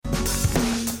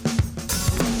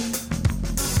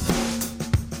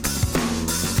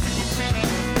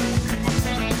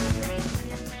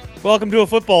Welcome to a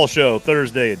football show,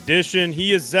 Thursday edition.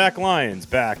 He is Zach Lyons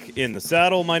back in the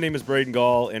saddle. My name is Braden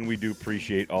Gall, and we do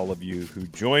appreciate all of you who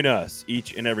join us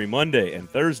each and every Monday and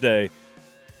Thursday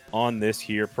on this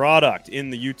here product. In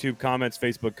the YouTube comments,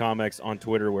 Facebook comments, on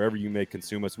Twitter, wherever you may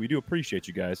consume us. We do appreciate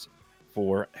you guys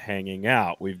for hanging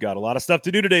out. We've got a lot of stuff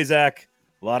to do today, Zach.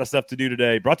 A lot of stuff to do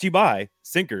today. Brought to you by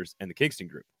Sinkers and the Kingston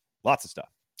Group. Lots of stuff.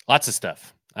 Lots of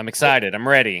stuff. I'm excited. I'm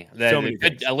ready. So many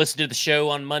things. I listened to the show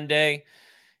on Monday.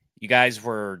 You guys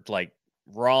were like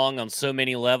wrong on so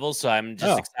many levels, so I'm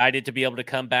just excited to be able to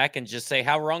come back and just say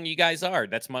how wrong you guys are.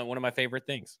 That's one of my favorite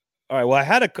things. All right.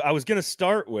 Well, I was going to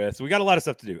start with, we got a lot of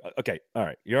stuff to do. Okay. All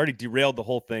right. You already derailed the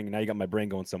whole thing. Now you got my brain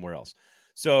going somewhere else.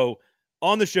 So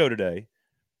on the show today,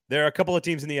 there are a couple of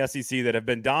teams in the SEC that have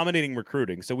been dominating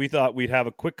recruiting. So we thought we'd have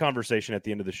a quick conversation at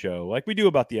the end of the show, like we do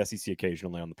about the SEC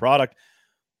occasionally on the product,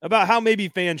 about how maybe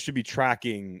fans should be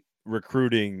tracking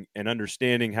recruiting and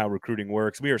understanding how recruiting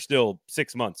works. We are still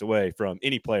 6 months away from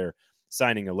any player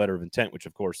signing a letter of intent, which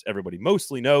of course everybody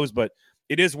mostly knows, but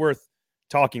it is worth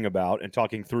talking about and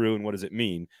talking through. And what does it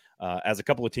mean as a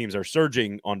couple of teams are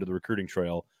surging onto the recruiting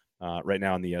trail right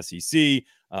now in the SEC?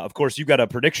 Of course, you've got a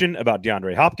prediction about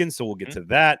DeAndre Hopkins, so we'll get to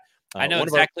that. I know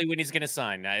exactly when he's going to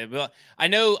sign. I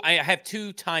know I have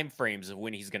 2 time frames of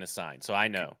when he's going to sign, so I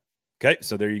know. Okay,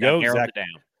 so there you go.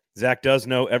 Zach does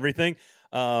know everything.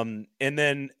 And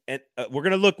then we're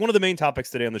going to look, one of the main topics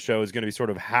today on the show is going to be sort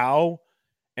of how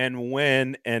and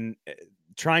when and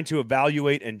trying to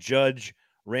evaluate and judge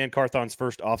Ran Carthon's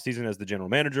first offseason as the general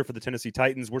manager for the Tennessee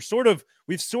Titans. We've sort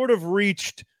of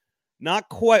reached, not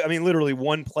quite, I mean, literally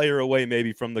one player away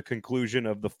maybe from the conclusion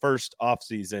of the first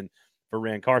offseason for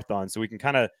Ran Carthon. So we can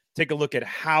kind of take a look at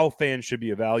how fans should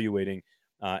be evaluating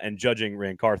and judging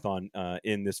Ran Carthon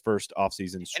in this first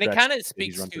offseason stretch. And it kind of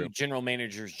speaks to general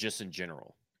managers just in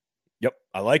general. Yep,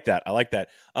 I like that.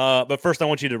 But first, I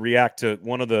want you to react to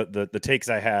one of the takes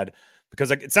I had,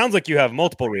 because it sounds like you have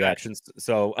multiple reactions.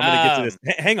 So I'm going to get to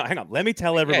this. Hang on. Let me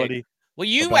tell everybody. Well,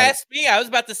 you asked me. I was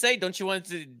about to say, don't you want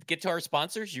to get to our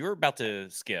sponsors? You were about to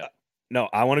skip. No,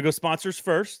 I want to go sponsors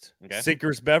first. Okay.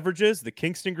 Sinkers Beverages, the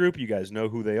Kingston Group. You guys know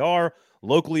who they are.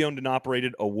 Locally owned and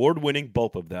operated, award-winning,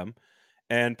 both of them.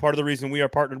 And part of the reason we are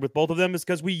partnered with both of them is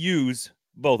because we use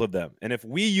both of them. And if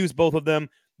we use both of them,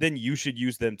 then you should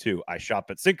use them too. I shop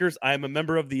at Sinkers. I am a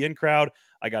member of the In Crowd.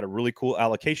 I got a really cool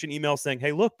allocation email saying,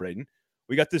 hey, look, Braden,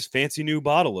 we got this fancy new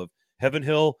bottle of Heaven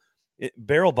Hill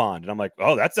Barrel Bond. And I'm like,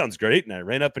 oh, that sounds great. And I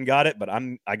ran up and got it. But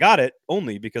I got it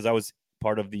only because I was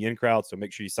part of the In Crowd. So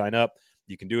make sure you sign up.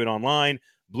 You can do it online.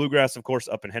 Bluegrass, of course,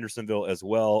 up in Hendersonville as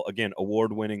well. Again,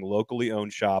 award-winning, locally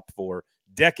owned shop for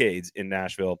decades in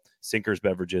Nashville. Sinkers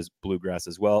Beverages, Bluegrass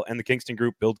as well. And the Kingston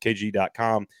Group,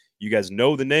 buildkg.com. You guys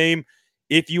know the name.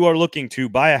 If you are looking to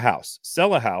buy a house,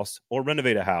 sell a house, or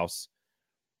renovate a house,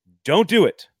 don't do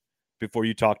it before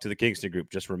you talk to the Kingston Group.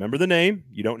 Just remember the name.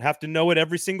 You don't have to know it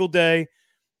every single day.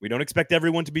 We don't expect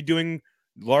everyone to be doing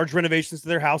large renovations to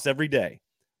their house every day,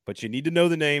 but you need to know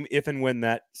the name if and when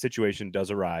that situation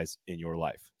does arise in your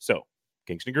life. So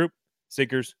Kingston Group,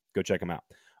 Sinkers, go check them out.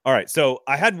 All right, so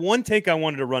I had one take I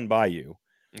wanted to run by you.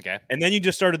 Okay. And then you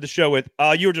just started the show with,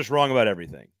 you were just wrong about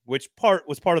everything, which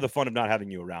was part of the fun of not having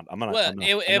you around.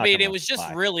 It was just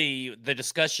really the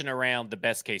discussion around the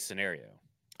best case scenario.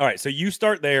 All right, so you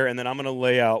start there, and then I'm going to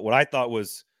lay out what I thought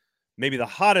was maybe the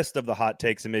hottest of the hot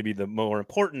takes and maybe the more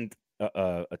important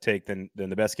take than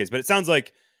the best case. But it sounds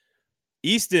like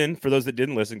Easton, for those that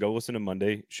didn't listen, go listen to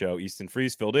Monday show. Easton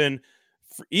Freeze filled in.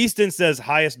 Easton says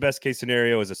highest best case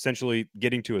scenario is essentially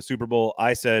getting to a Super Bowl.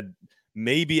 I said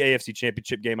maybe AFC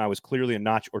Championship game. I was clearly a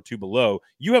notch or two below.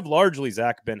 You have largely,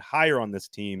 Zach, been higher on this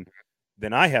team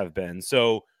than I have been.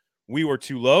 So we were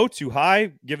too low, too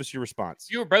high. Give us your response.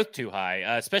 You were both too high,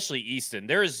 especially Easton.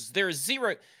 There's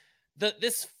zero.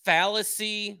 This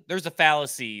fallacy. There's a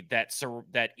fallacy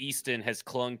that Easton has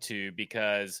clung to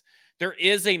because there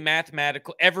is a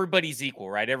mathematical. Everybody's equal,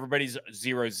 right? Everybody's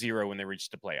 0-0 when they reach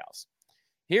the playoffs.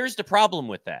 Here's the problem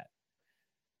with that.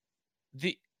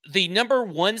 The number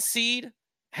 1 seed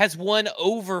has won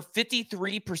over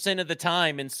 53% of the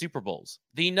time in Super Bowls.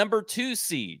 The number 2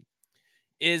 seed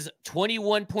is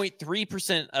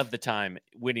 21.3% of the time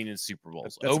winning in Super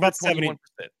Bowls. That's over about 71%.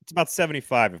 It's about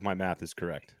 75 if my math is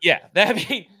correct. Yeah.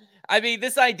 I mean,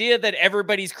 this idea that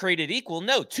everybody's created equal.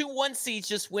 No, 2 1 seeds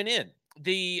just went in.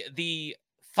 The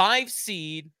 5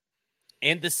 seed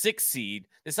and the 6 seed,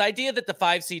 this idea that the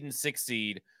 5 seed and 6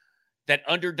 seed, that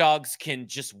underdogs can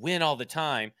just win all the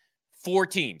time, 4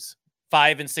 teams,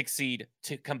 5 and 6 seed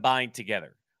to combine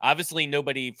together. Obviously,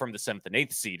 nobody from the 7th and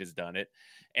 8th seed has done it.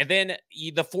 And then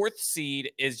the 4th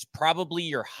seed is probably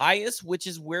your highest, which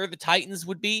is where the Titans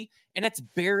would be. And that's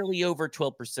barely over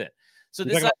 12%. So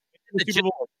You're this talking about the Super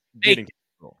Bowl or getting to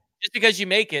the Super Bowl? just because you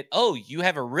make it, oh, you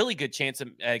have a really good chance of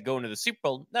going to the Super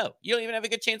Bowl. No, you don't even have a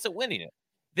good chance at winning it.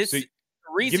 This So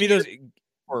reason give me those.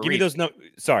 Give me those. No,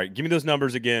 sorry. Give me those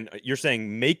numbers again. You're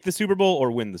saying make the Super Bowl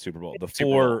or win the Super Bowl? The Super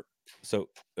Bowl. So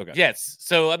okay. Yes.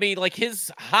 So I mean, like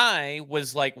his high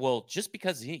was like, well, just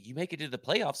because you make it to the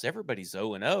playoffs, everybody's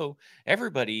 0-0.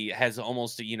 Everybody has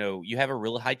almost, you have a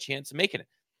really high chance of making it.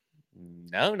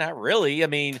 No, not really. I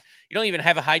mean, you don't even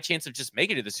have a high chance of just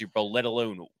making it to the Super Bowl, let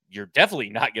alone you're definitely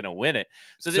not going to win it.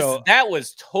 So that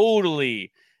was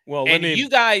totally well. And you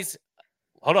guys,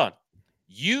 hold on.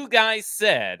 You guys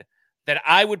said that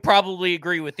I would probably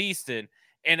agree with Easton,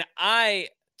 and I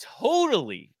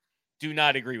totally do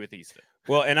not agree with Easton.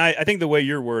 Well, and I think the way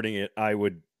you're wording it, I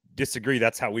would disagree.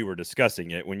 That's how we were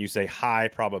discussing it. When you say high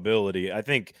probability, I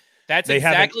think that's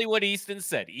exactly what Easton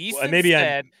said. Easton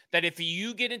said that if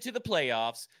you get into the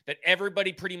playoffs, that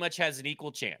everybody pretty much has an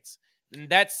equal chance. And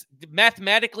that's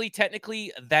mathematically,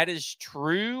 technically, that is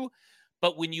true.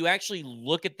 But when you actually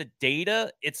look at the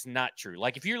data, it's not true.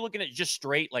 Like if you're looking at just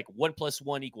straight, like 1 +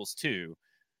 1 = 2,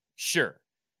 sure.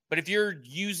 But if you're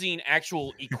using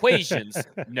actual equations,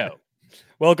 no.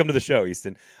 Welcome to the show,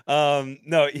 Easton.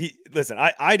 No, listen,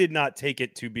 I did not take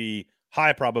it to be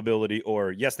high probability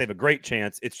or yes, they have a great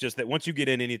chance. It's just that once you get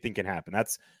in, anything can happen.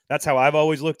 That's how I've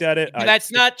always looked at it.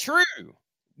 That's not true.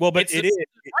 Well, but it is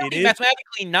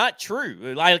mathematically not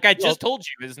true. Like I just told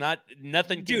you, it's not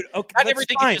nothing. Dude, okay, not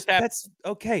everything can just happen. That's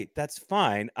okay. That's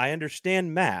fine. I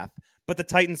understand math, but the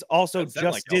Titans also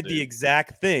just did the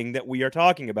exact thing that we are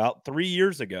talking about 3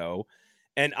 years ago.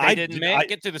 And I didn't make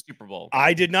it to the Super Bowl.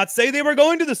 I did not say they were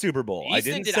going to the Super Bowl. I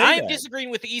didn't say that. I'm disagreeing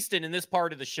with Easton in this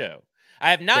part of the show. I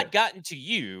have not gotten to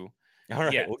you. All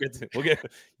right, yet. we'll get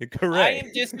you're correct. I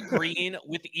am disagreeing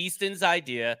with Easton's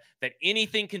idea that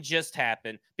anything can just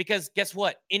happen because guess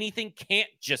what? Anything can't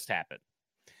just happen.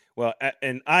 Well,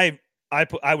 and I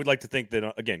would like to think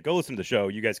that again, go listen to the show.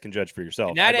 You guys can judge for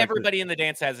yourself. Not everybody in the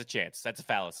dance has a chance. That's a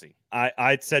fallacy.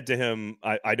 I said to him,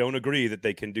 I don't agree that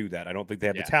they can do that. I don't think they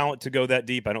have the talent to go that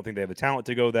deep. I don't think they have the talent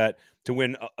to go to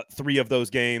win 3 of those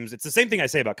games. It's the same thing I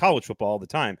say about college football all the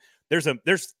time. There's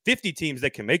 50 teams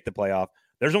that can make the playoff.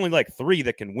 There's only like 3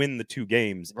 that can win the 2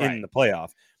 games in the playoff.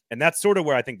 And that's sort of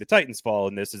where I think the Titans fall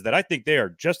in this, is that I think they are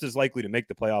just as likely to make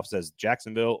the playoffs as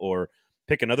Jacksonville or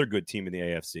pick another good team in the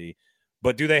AFC.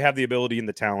 But do they have the ability and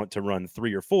the talent to run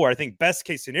 3 or 4? I think best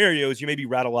case scenario is you maybe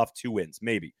rattle off 2 wins.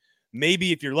 Maybe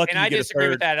if you're lucky. And I disagree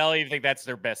with that. I don't even think that's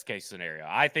their best case scenario.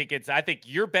 I think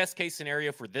your best case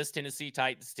scenario for this Tennessee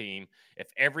Titans team, if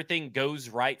everything goes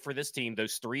right for this team,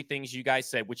 those 3 things you guys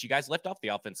said, which you guys left off the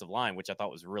offensive line, which I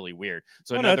thought was really weird.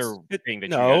 So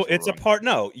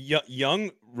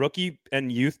young rookie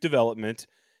and youth development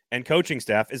and coaching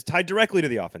staff is tied directly to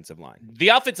the offensive line. The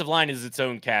offensive line is its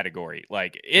own category.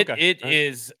 Like it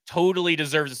totally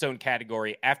deserves its own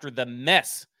category after the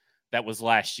mess that was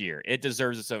last year. It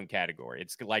deserves its own category.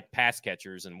 It's like pass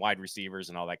catchers and wide receivers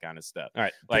and all that kind of stuff. All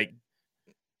right.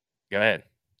 Go ahead.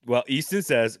 Well, Easton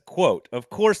says, quote, "Of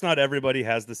course, not everybody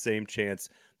has the same chance.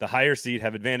 The higher seed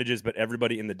have advantages, but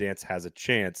everybody in the dance has a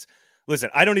chance." Listen,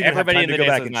 I don't even have time to go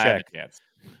back and check.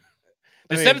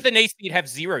 The 7th and 8th seed have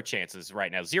 0 chances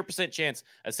right now. 0% chance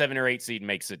a 7 or 8 seed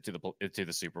makes it to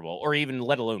the Super Bowl, or even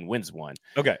let alone wins one.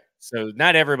 Okay. So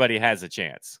not everybody has a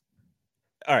chance.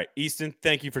 All right, Easton,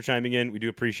 thank you for chiming in. We do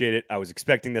appreciate it. I was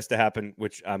expecting this to happen,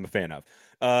 which I'm a fan of.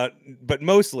 But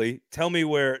mostly, tell me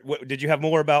did you have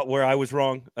more about where I was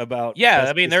wrong about? Yeah,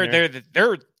 I mean,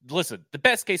 listen, the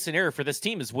best case scenario for this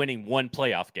team is winning 1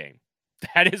 playoff game.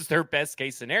 That is their best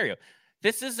case scenario.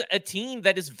 This is a team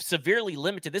that is severely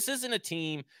limited. This isn't a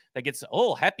team that gets,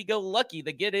 happy-go-lucky.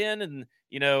 They get in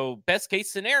and, best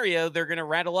case scenario, they're going to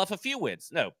rattle off a few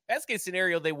wins. No, best case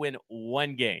scenario, they win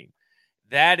 1 game.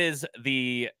 That is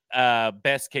the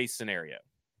best case scenario.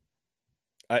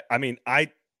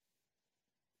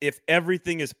 If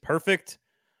everything is perfect,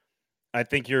 I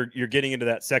think you're getting into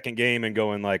that second game and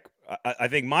going like, I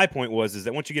think my point is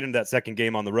that once you get into that second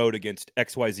game on the road against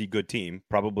XYZ good team,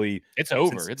 probably it's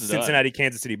over. It's Cincinnati, done.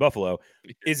 Kansas City, Buffalo.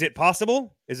 Is it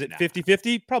possible? Is it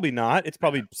 50-50? Probably not. It's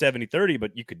probably 70-30,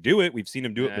 but you could do it. We've seen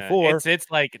them do it before. It's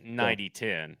like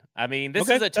 90-10. I mean, this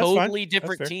is a totally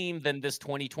different team than this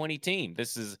 2020 team.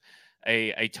 This is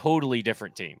a totally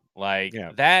different team. Like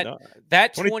that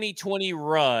 2020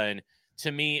 run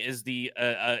to me is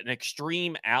an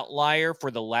extreme outlier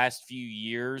for the last few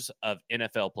years of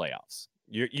NFL playoffs.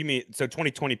 You mean so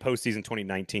 2020 postseason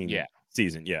 2019? Yeah.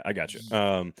 season. Yeah, I got you.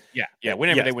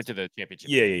 Whenever they went to the championship.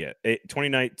 Yeah.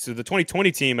 29. So the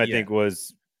 2020 team, I think,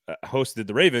 was hosted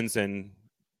the Ravens and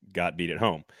got beat at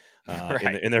home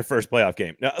in their first playoff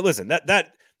game. Now, listen,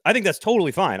 that I think that's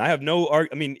totally fine. I have no.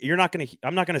 I mean, I'm not going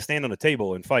to stand on a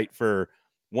table and fight for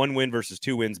 1 win versus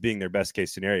 2 wins being their best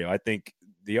case scenario. I think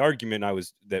the argument I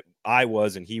was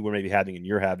and he were maybe having and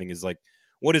you're having is like,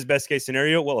 what is best case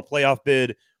scenario? Well, a playoff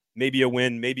bid, maybe a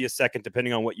win, maybe a second,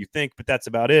 depending on what you think, but that's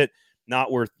about it.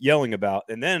 Not worth yelling about.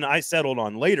 And then I settled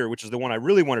on later, which is the one I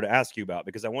really wanted to ask you about,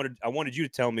 because I wanted you to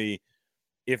tell me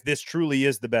if this truly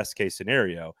is the best case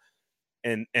scenario.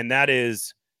 And that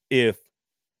is if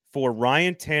for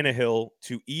Ryan Tannehill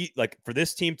to eat, like for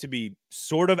this team to be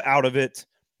sort of out of it,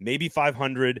 maybe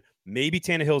 500, maybe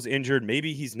Tannehill's injured,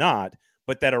 maybe he's not,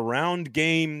 but that around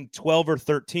game 12 or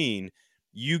 13,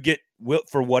 you get,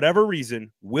 for whatever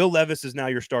reason, Will Levis is now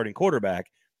your starting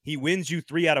quarterback. He wins you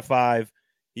 3 out of 5.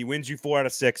 He wins you 4 out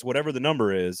of 6, whatever the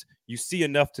number is. You see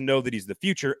enough to know that he's the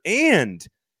future, and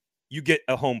you get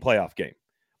a home playoff game.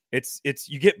 It's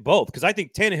you get both, because I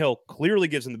think Tannehill clearly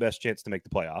gives him the best chance to make the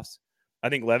playoffs. I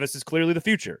think Levis is clearly the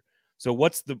future. So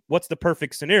what's the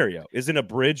perfect scenario? Isn't a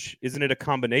bridge? Isn't it a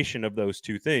combination of those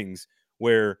two things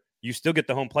where you still get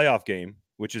the home playoff game,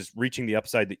 which is reaching the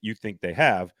upside that you think they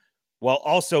have, while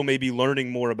also maybe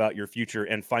learning more about your future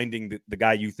and finding the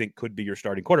guy you think could be your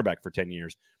starting quarterback for 10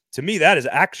 years? To me, that is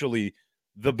actually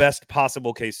the best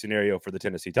possible case scenario for the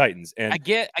Tennessee Titans. And I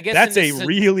guess that's a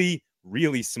really,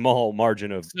 really small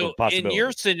margin of possibility. In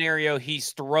your scenario,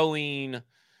 he's throwing,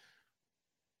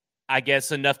 I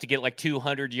guess, enough to get like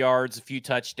 200 yards, a few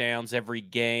touchdowns every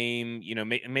game,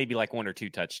 maybe like 1 or 2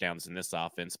 touchdowns in this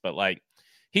offense. But like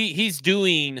he's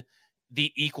doing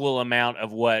the equal amount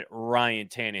of what Ryan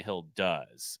Tannehill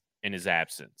does in his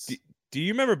absence. Do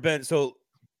you remember Ben? So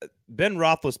Ben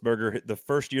Roethlisberger, the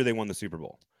first year they won the Super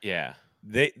Bowl. Yeah.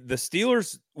 The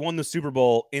Steelers won the Super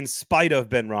Bowl in spite of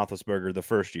Ben Roethlisberger the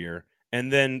first year.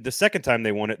 And then the second time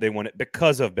they won it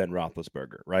because of Ben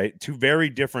Roethlisberger, right? 2 very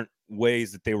different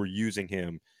ways that they were using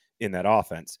him in that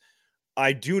offense.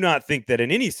 I do not think that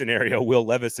in any scenario, Will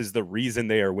Levis is the reason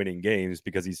they are winning games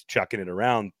because he's chucking it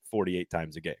around 48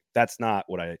 times a game. That's not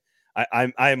what I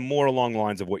am more along the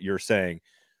lines of what you're saying,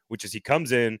 which is he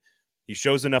comes in, he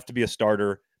shows enough to be a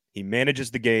starter, he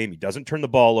manages the game, he doesn't turn the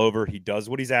ball over, he does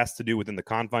what he's asked to do within the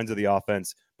confines of the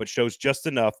offense, but shows just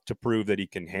enough to prove that he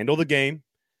can handle the game,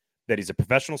 that he's a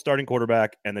professional starting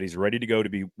quarterback, and that he's ready to go to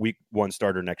be week 1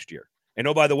 starter next year. And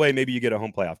oh, by the way, maybe you get a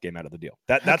home playoff game out of the deal.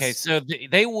 That's okay. So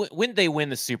when they win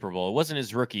the Super Bowl, it wasn't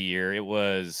his rookie year. It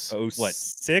was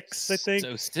 06, I think.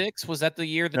 06 was that the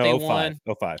year that they won?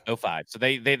 05. So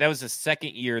they that was the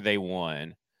second year they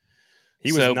won.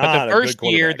 He was not but the first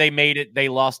year they made it. They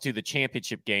lost to the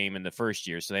championship game in the first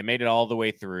year, so they made it all the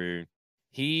way through.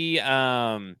 He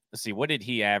let's see, what did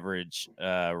he average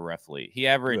roughly? He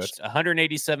averaged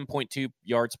 187.2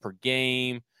 yards per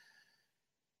game.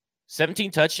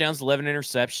 17 touchdowns, 11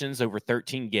 interceptions over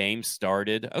 13 games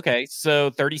started. Okay, so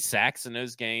 30 sacks in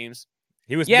those games.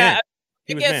 He was man.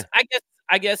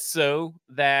 I guess so.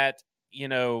 That he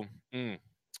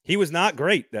was not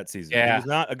great that season. Yeah, he was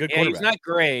not a good quarterback. He was not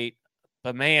great,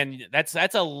 but man, that's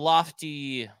a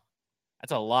lofty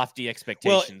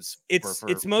expectations. Well,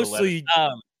 it's mostly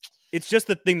it's just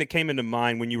the thing that came into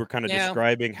mind when you were kind of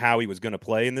describing how he was going to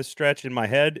play in this stretch. In my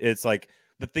head, it's like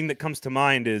the thing that comes to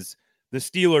mind is the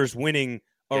Steelers winning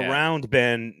around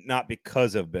Ben, not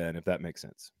because of Ben, if that makes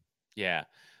sense. Yeah.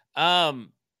 I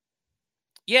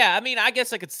mean, I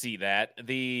guess I could see that.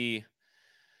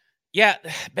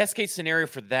 Best case scenario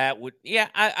for that would,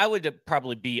 I would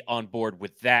probably be on board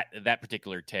with that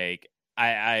particular take.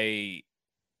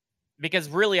 Because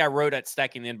really I wrote at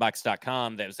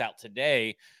stackingtheinbox.com that was out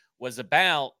today was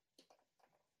about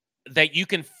that you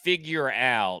can figure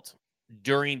out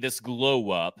during this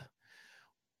glow up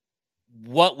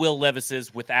what Will Levis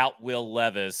is without Will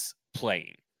Levis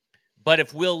playing. But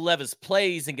if Will Levis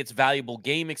plays and gets valuable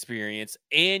game experience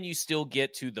and you still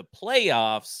get to the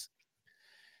playoffs,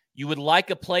 you would like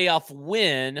a playoff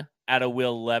win out of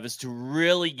Will Levis to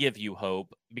really give you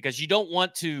hope, because you don't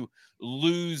want to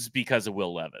lose because of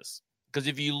Will Levis. Because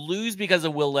if you lose because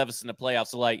of Will Levis in the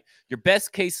playoffs, like your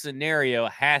best case scenario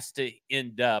has to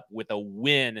end up with a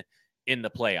win in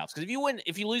the playoffs. Because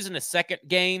if you lose in the second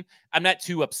game, I'm not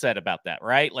too upset about that,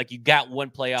 right? Like you got one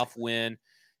playoff win.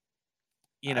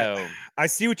 I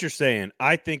see what you're saying.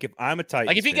 I think if I'm a Titans,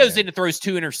 like if he goes in and throws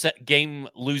 2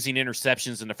 game-losing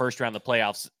interceptions in the first round of the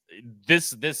playoffs,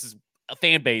 this is a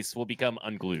fan base will become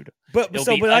unglued. But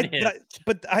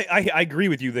I agree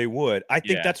with you. They would. I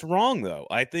think that's wrong, though.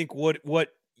 I think what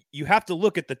you have to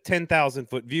look at the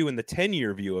 10,000-foot view and the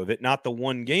 10-year view of it, not the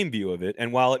one-game view of it.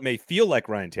 And while it may feel like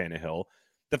Ryan Tannehill,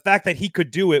 the fact that he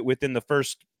could do it within the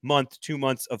first month, 2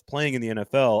 months of playing in the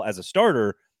NFL as a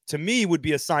starter, to me, would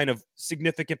be a sign of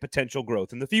significant potential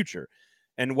growth in the future.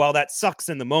 And while that sucks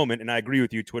in the moment, and I agree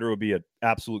with you, Twitter would be an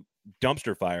absolute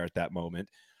dumpster fire at that moment.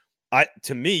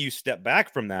 To me, you step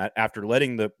back from that after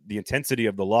letting the intensity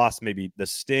of the loss, maybe the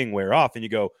sting, wear off, and you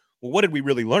go, well, what did we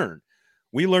really learn?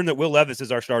 We learned that Will Levis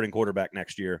is our starting quarterback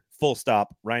next year. Full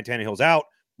stop. Ryan Tannehill's out.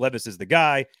 Levis is the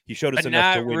guy. He showed us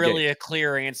enough to win really games. A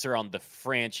clear answer on the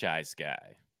franchise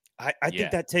guy. I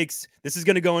think that takes – this is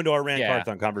going to go into our Ran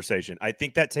Carthon conversation. I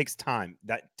think that takes time.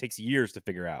 That takes years to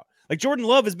figure out. Like, Jordan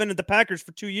Love has been at the Packers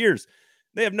for 2 years.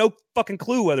 They have no fucking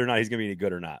clue whether or not he's going to be any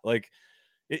good or not. Like,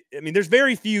 there's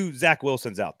very few Zach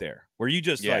Wilsons out there where you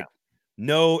just,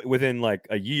 know within, like,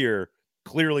 a year,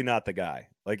 clearly not the guy.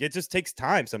 Like, it just takes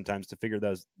time sometimes to figure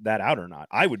that out or not.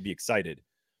 I would be excited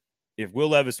if Will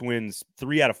Levis wins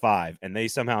 3 out of 5 and they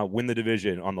somehow win the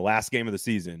division on the last game of the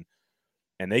season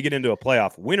and they get into a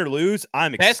playoff, win or lose.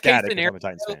 I'm ecstatic if I'm a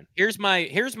Titans fan. Here's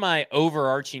my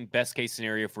overarching best case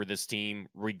scenario for this team,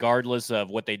 regardless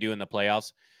of what they do in the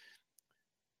playoffs.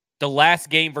 The last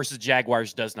game versus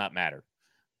Jaguars does not matter.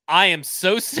 I am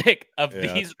so sick of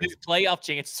these playoff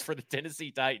chances for the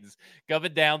Tennessee Titans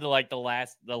coming down to like the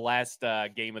last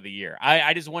game of the year.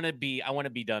 I just want to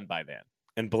be done by then.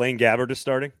 And Blaine Gabbert is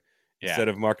starting instead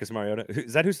of Marcus Mariota.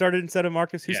 Is that who started instead of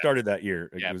Marcus? Who started that year?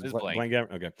 Yeah, it was Blaine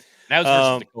Gabbert. Okay, that was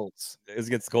versus the Colts. It was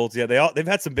against the Colts. Yeah, they've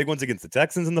had some big ones against the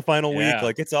Texans in the final week.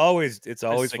 Like it's always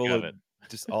full of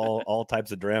just all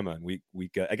types of drama. And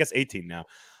week I guess 18 now.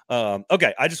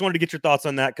 Okay, I just wanted to get your thoughts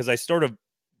on that because I sort of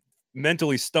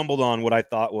mentally stumbled on what I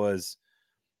thought was,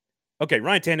 okay,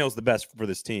 Ryan Tannehill's the best for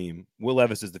this team. Will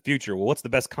Levis is the future. Well, what's the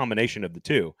best combination of the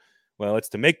two? Well, it's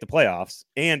to make the playoffs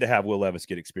and to have Will Levis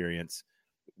get experience.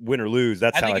 Win or lose,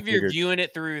 that's how I figured. I think if you're viewing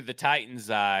it through the Titans'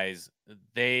 eyes,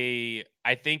 I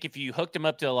think if you hooked them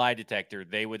up to a lie detector,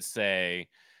 they would say,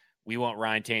 we want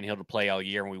Ryan Tannehill to play all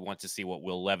year, and we want to see what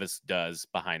Will Levis does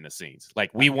behind the scenes.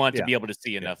 Like, we want to be able to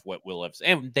see enough what Will Levis –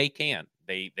 and they can.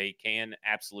 They can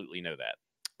absolutely know that.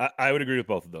 I would agree with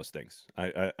both of those things.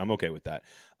 I'm okay with that.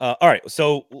 All right,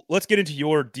 so let's get into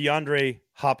your DeAndre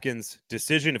Hopkins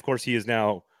decision. Of course, he is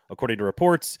now, according to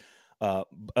reports,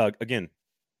 again,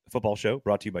 football show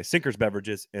brought to you by Sinkers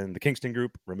Beverages and the Kingston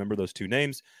Group. Remember those two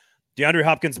names. DeAndre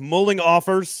Hopkins mulling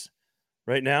offers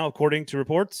right now, according to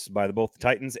reports by both the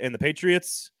Titans and the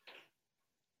Patriots.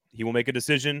 He will make a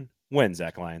decision when,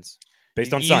 Zach Lyons,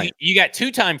 based on science. You got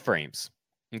 2 time frames.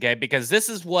 Okay, because this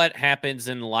is what happens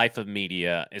in the life of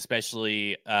media,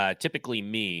 especially typically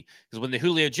me. Because when the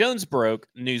Julio Jones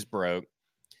news broke,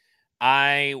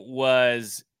 I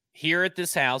was here at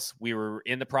this house. We were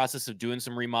in the process of doing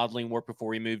some remodeling work before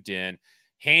we moved in.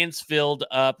 Hands filled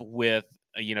up with,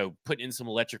 putting in some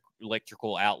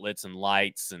electrical outlets and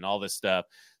lights and all this stuff.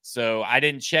 So I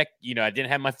didn't check, I didn't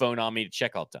have my phone on me to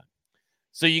check all the time.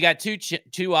 So you got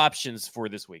two options for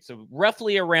this week. So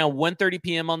roughly around 1:30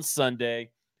 p.m. on Sunday,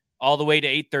 all the way to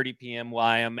 8:30 p.m. while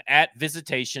I am at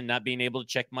visitation, not being able to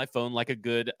check my phone like a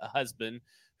good husband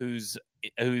whose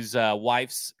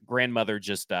wife's grandmother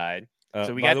just died.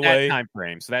 So we got that time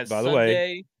frame. So that's by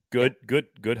Sunday. The way,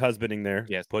 good husbanding there.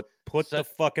 Yes. Put the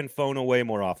fucking phone away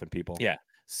more often, people. Yeah.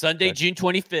 Sunday, June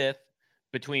 25th,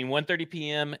 between 1:30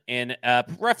 p.m. and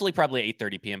roughly probably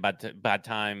 8:30 p.m. by the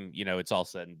time it's all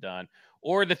said and done.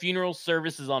 Or the funeral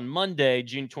service is on Monday,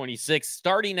 June 26th,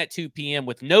 starting at 2 p.m.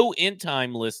 with no end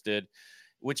time listed,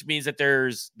 which means that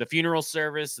there's the funeral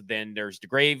service, then there's the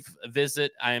grave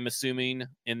visit, I am assuming,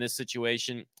 in this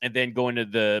situation, and then going to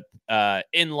the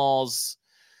in-laws,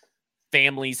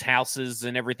 families, houses,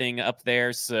 and everything up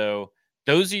there. So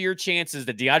those are your chances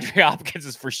that DeAndre Hopkins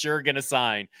is for sure going to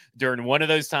sign during one of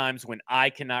those times when I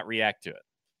cannot react to it.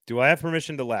 Do I have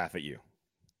permission to laugh at you?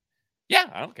 Yeah,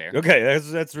 I don't care. Okay,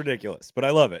 that's ridiculous, but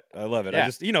I love it. Yeah. I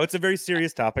just, it's a very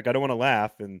serious topic. I don't want to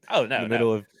laugh in the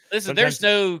middle of. Listen, there's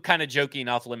no kind of joking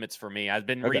off limits for me. I've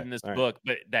been reading this book,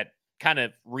 but that kind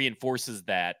of reinforces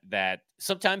that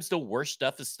sometimes the worst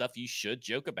stuff is stuff you should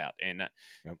joke about. And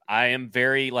I am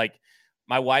very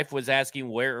my wife was asking,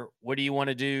 what do you want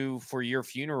to do for your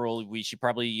funeral? We should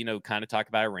probably, kind of talk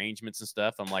about arrangements and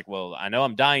stuff. I'm like, well, I know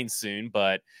I'm dying soon,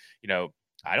 but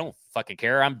I don't fucking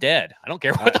care. I'm dead. I don't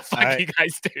care what the fuck you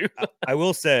guys do. I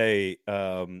will say,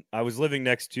 I was living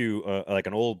next to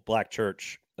an old black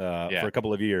church for a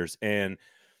couple of years, and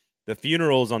the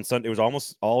funerals on Sunday, it was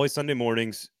almost always Sunday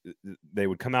mornings. They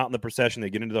would come out in the procession, they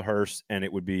get into the hearse, and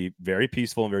it would be very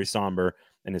peaceful and very somber.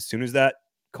 And as soon as that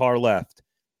car left,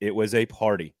 it was a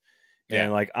party. Yeah.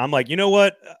 And I'm like, you know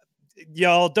what?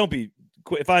 y'all don't be.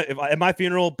 If I at my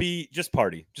funeral, be just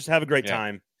party, just have a great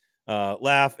time,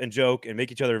 laugh and joke and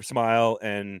make each other smile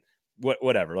and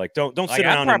whatever. Like don't Like sit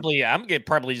around and I'm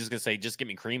probably just gonna say just get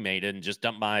me cremated and just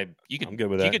dump my. I'm good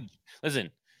with that. You could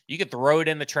listen. You could throw it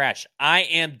in the trash. I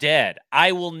am dead.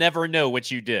 I will never know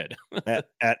what you did.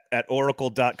 at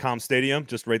oracle.com stadium,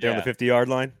 just right there on the 50-yard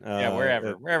line.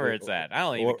 Wherever it's at. I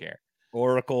don't even care.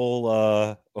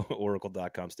 Oracle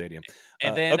oracle.com stadium.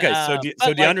 And then okay,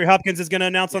 so DeAndre Hopkins is going to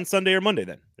announce on Sunday or Monday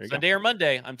then. Sunday or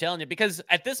Monday, I'm telling you, because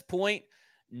at this point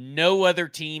no other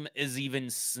team is even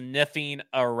sniffing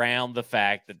around the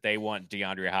fact that they want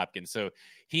DeAndre Hopkins. So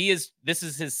this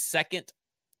is his second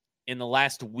in the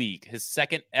last week, his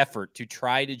second effort to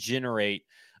try to generate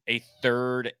a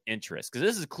third interest. Because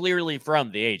this is clearly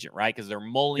from the agent, right? Because they're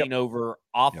mulling over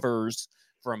offers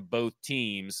from both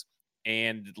teams.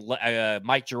 And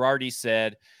Mike Girardi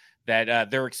said that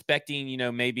they're expecting,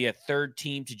 maybe a third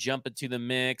team to jump into the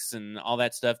mix and all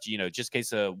that stuff, just in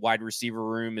case a wide receiver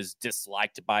room is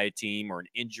disliked by a team or an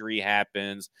injury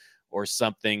happens or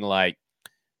something. Like,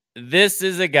 this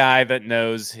is a guy that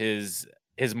knows his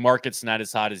market's not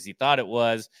as hot as he thought it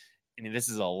was. And this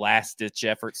is a last-ditch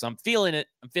effort. So I'm feeling it.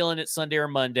 I'm feeling it Sunday or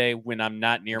Monday when I'm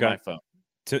not near my phone.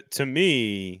 To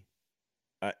me,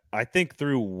 I think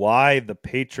through why the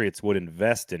Patriots would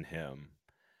invest in him.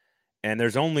 And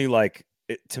there's only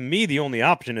to me, the only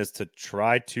option is to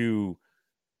try to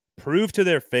prove to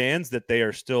their fans that they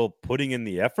are still putting in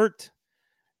the effort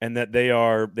and that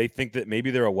they think that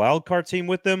maybe they're a wild card team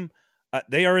with them.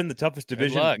 They are in the toughest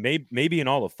division, maybe in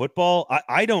all of football.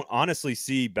 I don't honestly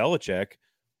see Belichick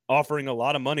offering a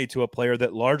lot of money to a player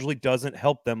that largely doesn't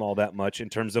help them all that much in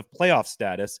terms of playoff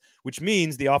status, which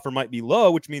means the offer might be low,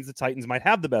 which means the Titans might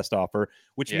have the best offer,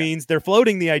 which means they're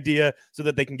floating the idea so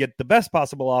that they can get the best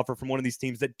possible offer from one of these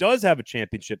teams that does have a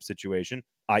championship situation,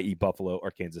 i.e. Buffalo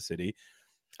or Kansas City.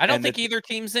 I don't think either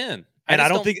team's in. I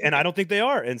don't think they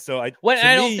are. And so I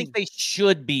don't think they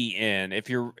should be in if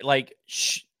you're like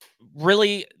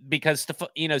really, because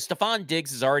Stephon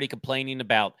Diggs is already complaining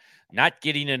about not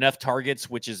getting enough targets,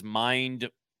 which is mind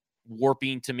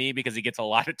warping to me because he gets a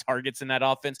lot of targets in that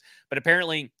offense. But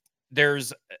apparently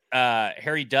there's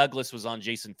Harry Douglas was on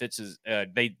Jason Fitz's.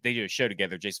 They do a show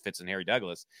together, Jason Fitz and Harry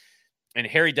Douglas. And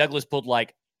Harry Douglas pulled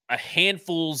like a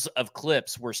handfuls of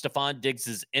clips where Stephon Diggs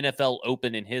is NFL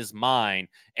open in his mind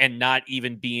and not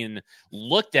even being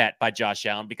looked at by Josh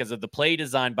Allen because of the play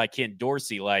design by Ken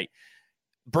Dorsey. Like,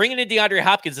 bringing in DeAndre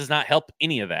Hopkins does not help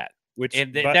any of that.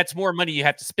 That's more money you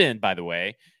have to spend, by the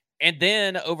way. And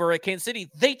then over at Kansas City,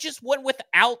 they just went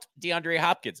without DeAndre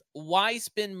Hopkins. Why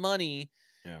spend money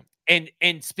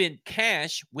and spend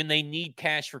cash when they need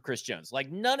cash for Chris Jones?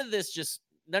 Like, none of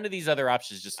these other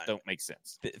options just don't make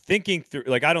sense. Thinking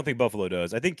through, I don't think Buffalo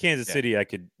does. I think Kansas City, I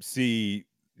could see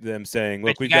them saying,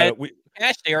 "Look,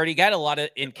 cash. They already got a lot of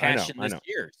in cash in this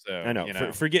year." So I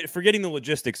know. Forgetting the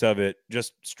logistics of it,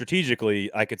 just strategically,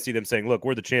 I could see them saying, "Look,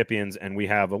 we're the champions, and we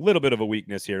have a little bit of a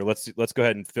weakness here. Let's go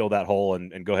ahead and fill that hole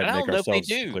and go ahead and make ourselves." I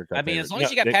don't know if they do. I mean, as long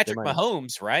as you got Patrick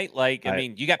Mahomes, right? Like, I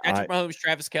mean, you got Patrick Mahomes,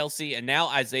 Travis Kelce, and now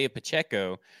Isaiah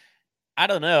Pacheco. I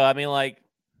don't know. I mean, like,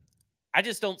 I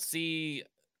just don't see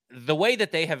the way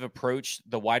that they have approached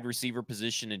the wide receiver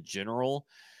position in general.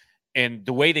 And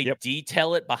the way they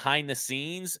detail it behind the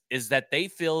scenes is that they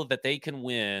feel that they can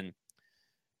win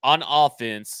on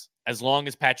offense as long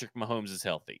as Patrick Mahomes is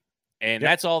healthy. And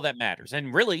that's all that matters.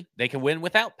 And really, they can win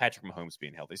without Patrick Mahomes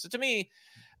being healthy. So to me,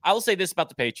 I will say this about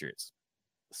the Patriots.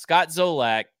 Scott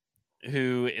Zolak,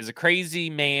 who is a crazy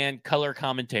man, color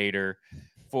commentator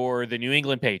for the New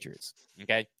England Patriots,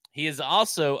 okay? He is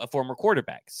also a former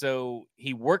quarterback. So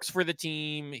he works for the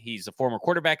team. He's a former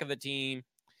quarterback of the team.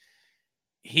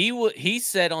 He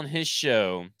said on his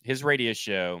show, his radio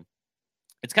show,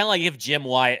 it's kind of like if Jim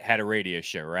Wyatt had a radio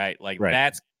show, right? Like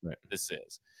that's what this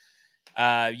is.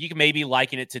 You can maybe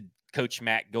liken it to Coach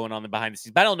Mack going on the behind the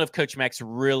scenes, but I don't know if Coach Mack's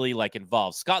really like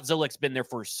involved. Scott Zolak's been there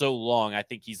for so long. I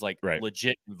think he's like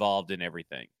legit involved in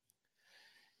everything.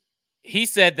 He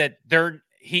said that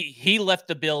he left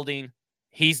the building.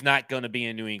 He's not going to be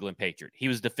a New England Patriot. He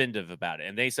was definitive about it.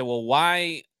 And they said, well,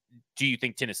 why do you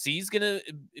think Tennessee's going to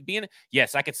be in it?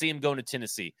 Yes, I could see him going to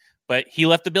Tennessee, but he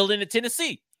left the building at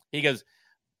Tennessee. He goes,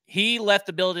 he left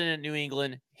the building at New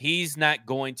England. He's not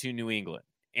going to New England.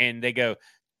 And they go,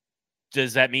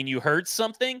 does that mean you heard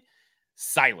something?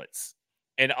 Silence.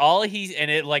 And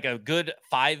it like a good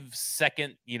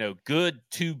 5-second, good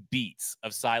 2 beats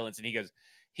of silence. And he goes,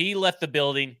 he left the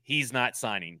building. He's not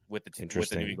signing with the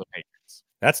New England Patriots.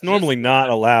 That's normally not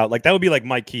allowed. Like, that would be like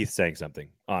Mike Keith saying something,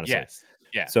 honestly. Yes.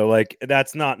 Yeah. So, like,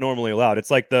 that's not normally allowed.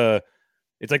 It's like the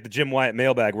It's like the Jim Wyatt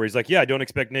mailbag where he's like, yeah, I don't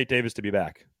expect Nate Davis to be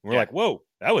back. And we're like, whoa,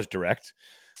 that was direct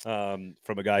from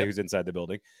a guy who's inside the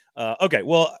building. Okay,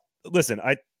 well, listen,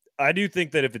 I do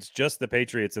think that if it's just the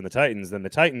Patriots and the Titans, then the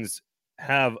Titans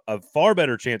have a far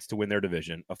better chance to win their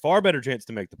division, a far better chance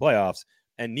to make the playoffs,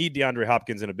 and need DeAndre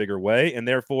Hopkins in a bigger way. And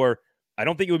therefore, I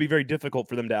don't think it would be very difficult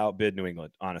for them to outbid New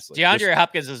England, honestly. DeAndre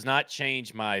Hopkins does not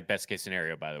change my best case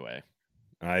scenario, by the way.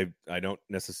 I don't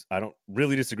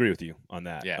really disagree with you on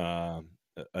that. Yeah.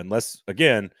 Unless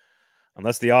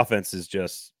the offense is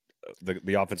just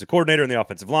the offensive coordinator and the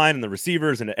offensive line and the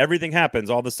receivers and everything happens,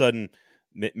 all of a sudden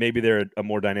maybe they're a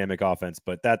more dynamic offense.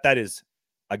 But that is,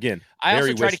 again, I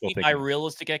very also try to keep thinking. my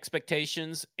realistic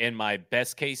expectations and my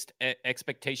best case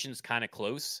expectations kind of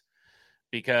close,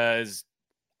 because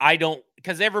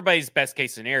everybody's best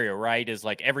case scenario, right, is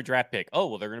like every draft pick. Oh,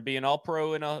 well, they're going to be an all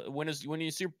pro and winning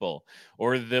a Super Bowl.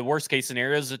 Or the worst case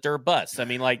scenario is that they're a bust. I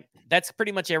mean, like, that's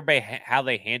pretty much everybody how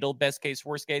they handle best case,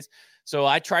 worst case. So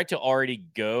I try to already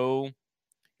go.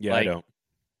 Yeah, I don't.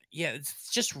 Yeah, it's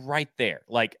just right there.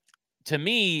 Like, to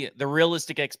me, the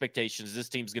realistic expectations, this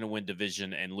team's going to win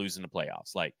division and lose in the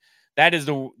playoffs. Like, that is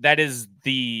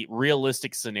the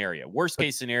realistic scenario. Worst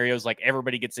case scenario is like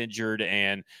everybody gets injured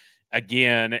and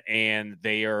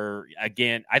they are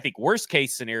again. I think worst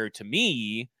case scenario to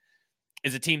me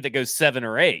is a team that goes 7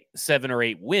 or 8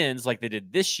 wins like they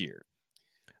did this year.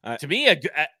 To me,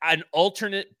 an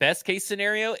alternate best case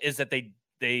scenario is that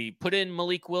they put in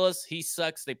Malik Willis, he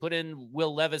sucks. They put in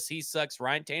Will Levis, he sucks.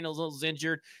 Ryan Tannehill's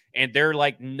injured, and they're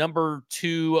like number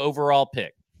 2 overall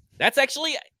pick. That's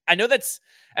actually, I know that's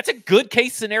a good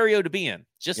case scenario to be in.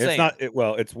 Just saying.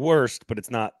 It's worst, but it's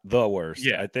not the worst.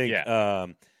 Yeah, I think. Yeah.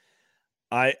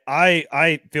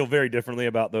 I feel very differently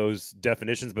about those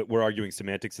definitions, but we're arguing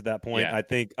semantics at that point. Yeah.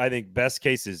 I think best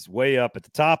case is way up at the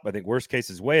top. I think worst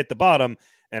case is way at the bottom.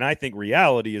 And I think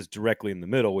reality is directly in the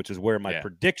middle, which is where my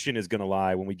prediction is going to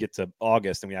lie when we get to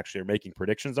August and we actually are making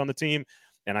predictions on the team.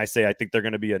 And I say I think they're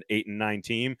going to be an 8-9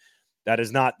 team. That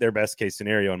is not their best case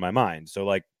scenario in my mind. So,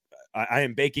 like, I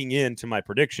am baking into my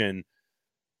prediction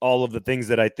all of the things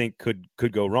that I think could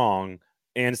go wrong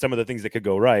and some of the things that could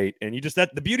go right. And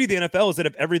the beauty of the NFL is that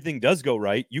if everything does go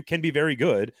right, you can be very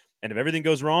good. And if everything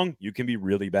goes wrong, you can be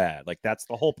really bad. Like, that's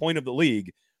the whole point of the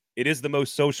league. It is the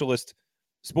most socialist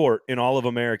sport in all of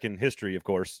American history, of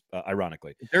course,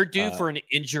 ironically. They're due for an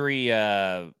injury.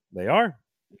 They are.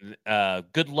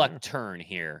 Good luck turn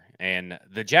here. And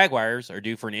the Jaguars are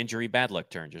due for an injury bad luck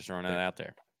turn. Just throwing that out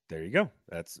there. There you go.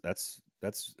 That's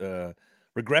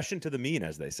regression to the mean,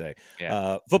 as they say.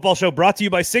 Yeah. Football show brought to you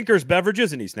by Sinkers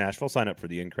Beverages in East Nashville. Sign up for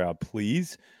the in-crowd,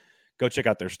 please. Go check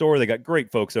out their store. They got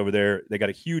great folks over there. They got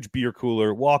a huge beer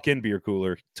cooler, walk-in beer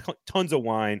cooler, tons of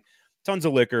wine, tons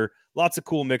of liquor, lots of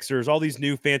cool mixers, all these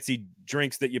new fancy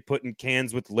drinks that you put in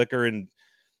cans with liquor. And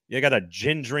you got a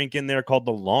gin drink in there called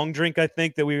the Long Drink, I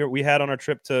think, that we had on our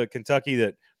trip to Kentucky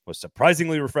that was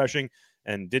surprisingly refreshing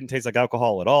and didn't taste like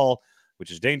alcohol at all,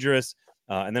 which is dangerous.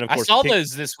 And then, of course, I saw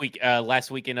those this week,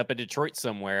 last weekend up in Detroit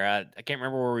somewhere. I can't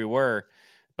remember where we were,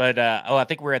 but I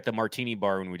think we were at the Martini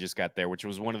Bar when we just got there, which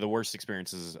was one of the worst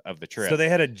experiences of the trip. So they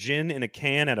had a gin in a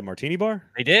can at a Martini Bar?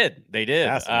 They did.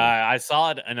 I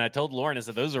saw it, and I told Lauren, I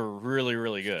said, those are really,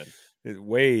 really good. It's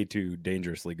way too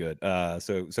dangerously good.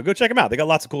 So go check them out. They got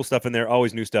lots of cool stuff in there,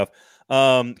 always new stuff.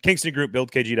 Kingston Group,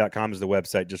 buildkg.com is the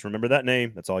website. Just remember that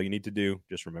name. That's all you need to do.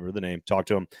 Just remember the name. Talk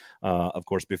to them, of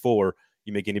course, before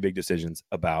you make any big decisions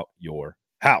about your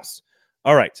house.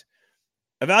 All right.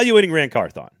 Evaluating Ran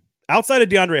Carthon. Outside of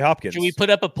DeAndre Hopkins. Should we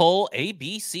put up a poll, A,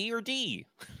 B, C, or D?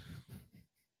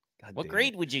 What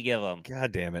grade would you give them?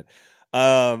 God damn it.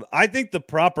 I think the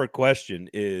proper question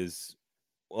is,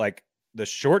 like, the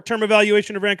short-term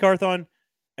evaluation of Ran Carthon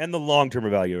and the long-term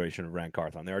evaluation of Ran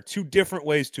Carthon. There are two different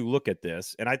ways to look at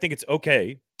this, and I think it's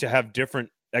okay to have different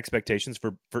expectations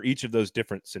for each of those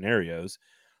different scenarios.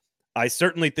 I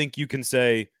certainly think you can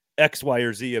say X, Y,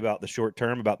 or Z about the short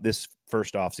term, about this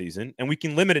first offseason, and we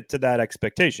can limit it to that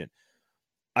expectation.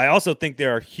 I also think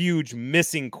there are huge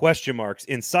missing question marks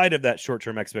inside of that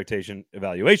short-term expectation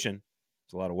evaluation.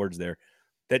 There's a lot of words there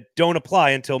that don't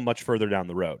apply until much further down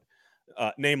the road,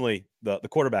 namely the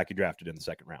quarterback you drafted in the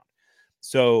second round.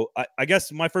 So I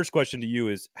guess my first question to you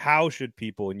is, how should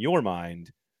people in your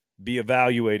mind be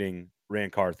evaluating Ran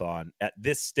Carthon at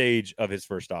this stage of his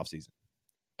first offseason?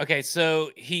 Okay,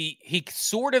 so he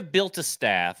sort of built a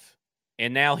staff,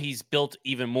 and now he's built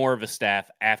even more of a staff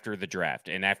after the draft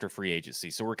and after free agency.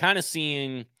 So we're kind of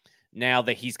seeing now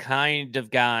that he's kind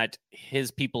of got his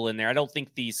people in there. I don't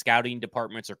think the scouting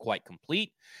departments are quite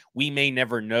complete. We may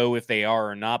never know if they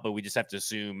are or not, but we just have to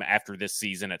assume after this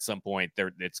season at some point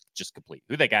it's just complete.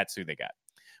 Who they got's who they got.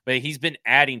 but he's been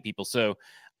adding people. So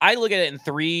I look at it in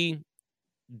 3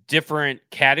 different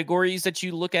categories that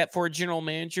you look at for a general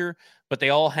manager, but they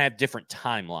all have different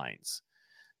timelines.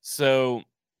 So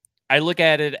I look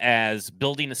at it as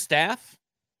building a staff,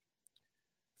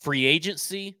 free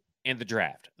agency, and the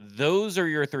draft. Those are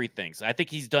your 3 things. I think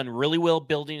he's done really well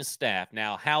building a staff.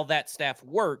 Now, how that staff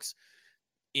works,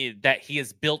 that he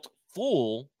has built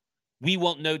full, we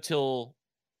won't know till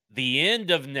the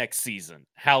end of next season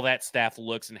how that staff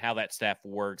looks and how that staff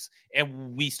works.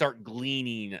 And we start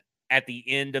gleaning at the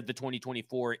end of the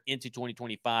 2024 into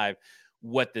 2025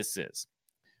 what this is.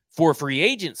 For free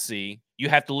agency, you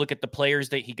have to look at the players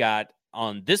that he got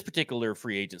on this particular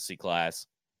free agency class.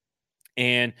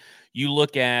 And you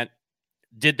look at,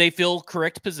 did they fill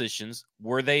correct positions?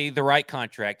 Were they the right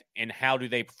contract? And how do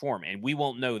they perform? And we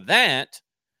won't know that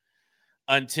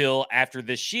until after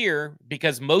this year,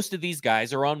 because most of these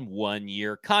guys are on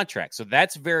 1-year contracts. So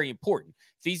that's very important.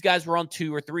 If these guys were on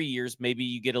 2 or 3 years, maybe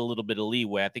you get a little bit of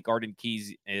leeway. I think Arden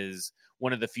Keys is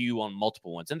one of the few on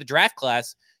multiple ones. In the draft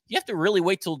class, you have to really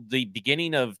wait till the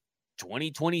beginning of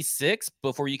 2026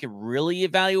 before you can really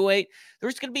evaluate.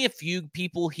 There's going to be a few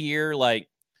people here, like,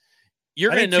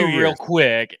 you're going to know real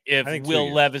quick if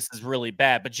Will Levis is really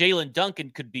bad. But Jalen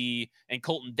Duncan could be, and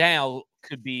Colton Dow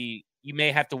could be, you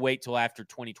may have to wait till after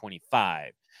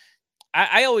 2025.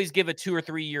 I always give a 2 or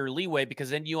 3 year leeway, because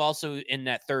then you also, in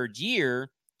that 3rd year,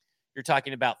 you're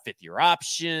talking about 5th-year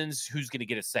options, who's going to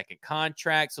get a second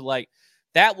contract. So, like,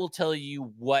 that will tell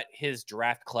you what his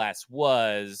draft class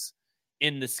was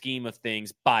in the scheme of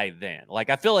things by then. Like,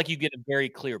 I feel like you get a very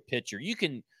clear picture. You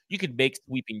can make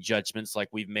sweeping judgments like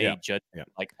we've made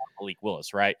like Malik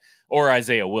Willis, right? Or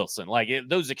Isaiah Wilson. Like,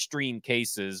 those extreme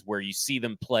cases where you see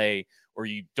them play or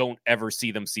you don't ever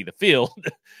see them see the field,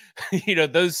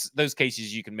 those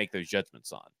cases you can make those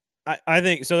judgments on. I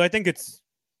think so. I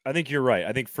think you're right.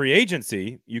 I think free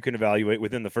agency you can evaluate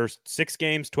within the first 6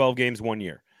 games, 12 games, 1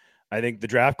 year. I think the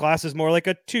draft class is more like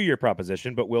a 2-year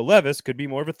proposition, but Will Levis could be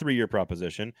more of a 3-year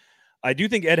proposition. I do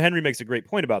think Ed Henry makes a great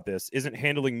point about this. Isn't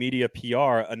handling media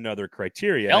PR another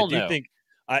criteria? Hell I do no. think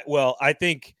I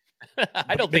think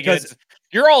I don't think it's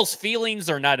your all's feelings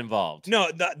are not involved.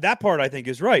 No, that part I think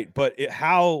is right, but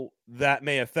how that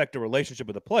may affect a relationship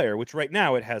with a player, which right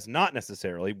now it has not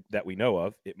necessarily that we know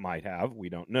of. It might have, we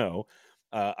don't know.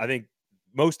 I think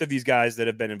most of these guys that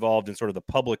have been involved in sort of the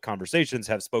public conversations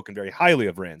have spoken very highly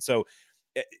of Ran. So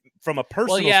from a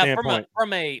personal standpoint,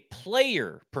 from a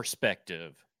player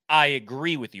perspective, I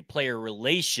agree with you. Player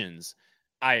relations,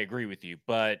 I agree with you.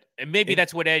 But maybe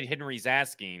that's what Ed Henry's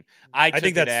asking. I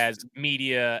think that as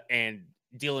media and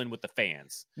dealing with the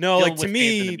fans. No, like to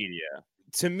me,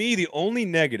 the only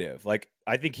negative, like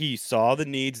I think he saw the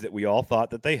needs that we all thought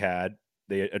that they had.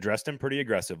 They addressed him pretty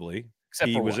aggressively.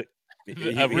 Except for one.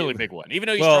 A really big one, even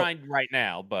though he's trying right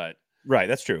now. But right,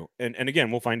 that's true. And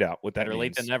again, we'll find out what that means. Better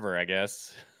late than never, I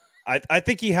guess. I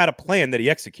think he had a plan that he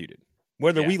executed.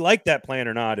 Whether we like that plan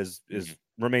or not is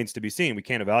remains to be seen. We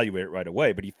can't evaluate it right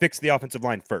away, but he fixed the offensive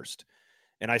line first.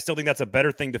 And I still think that's a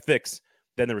better thing to fix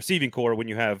than the receiving core when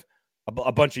you have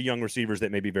a bunch of young receivers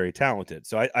that may be very talented.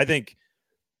 So I think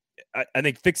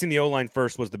fixing the O-line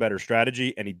first was the better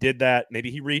strategy, and he did that.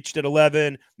 Maybe he reached at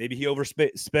 11. Maybe he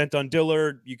overspent on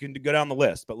Dillard. You can go down the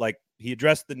list. But, like, he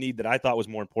addressed the need that I thought was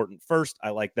more important first. I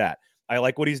like that. I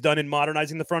like what he's done in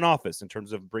modernizing the front office in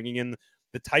terms of bringing in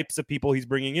the types of people he's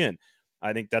bringing in.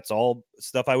 I think that's all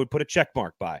stuff I would put a check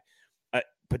mark by.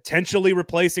 Potentially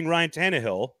replacing Ryan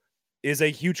Tannehill is a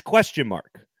huge question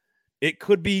mark. It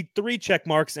could be 3 check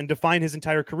marks and define his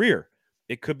entire career.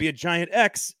 It could be a giant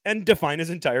X and define his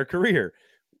entire career.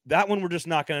 That one we're just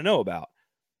not going to know about.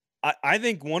 I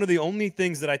think one of the only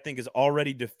things that I think is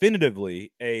already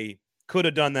definitively could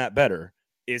have done that better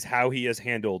is how he has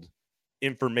handled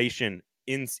information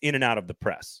in and out of the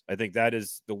press. I think that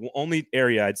is the only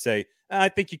area I'd say, I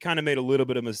think you kind of made a little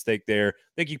bit of a mistake there.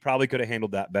 I think he probably could have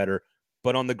handled that better.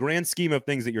 But on the grand scheme of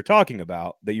things that you're talking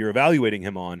about, that you're evaluating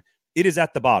him on, it is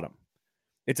at the bottom.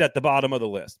 It's at the bottom of the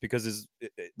list because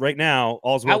right now,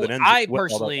 all's well that ends. I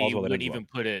personally would even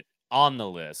put it on the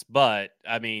list, but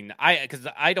I mean, because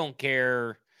I don't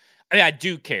care. I mean, I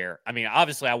do care. I mean,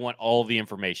 obviously, I want all the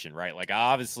information, right? Like,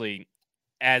 obviously,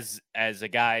 as a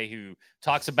guy who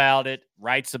talks about it,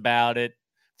 writes about it,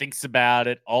 thinks about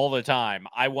it all the time,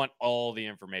 I want all the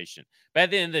information. But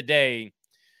at the end of the day,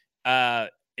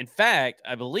 in fact,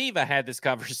 I believe I had this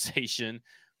conversation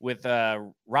with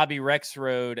Robbie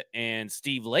Rexroad and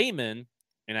Steve Lehman.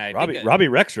 And Robbie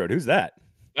Rexroad, who's that?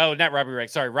 Oh, not Robbie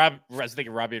Rex. Sorry, I was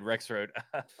thinking Robbie and Rexroad.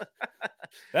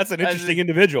 That's an interesting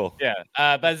individual. Yeah,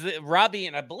 but Robbie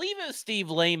and I believe it was Steve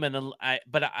Lehman.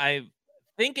 But I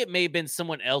think it may have been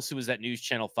someone else who was at News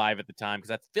Channel 5 at the time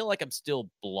because I feel like I'm still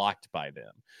blocked by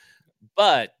them.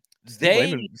 But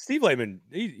Steve Lehman,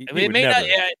 he I mean, it would may not.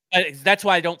 never. That's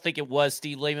why I don't think it was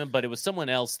Steve Lehman, but it was someone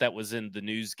else that was in the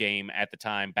news game at the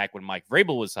time, back when Mike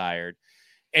Vrabel was hired,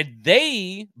 and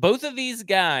both of these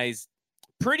guys,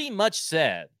 pretty much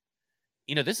said,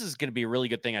 this is going to be a really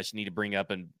good thing I should need to bring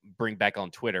up and bring back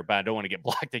on Twitter, but I don't want to get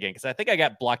blocked again because I think I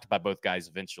got blocked by both guys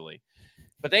eventually.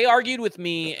 But they argued with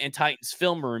me and Titans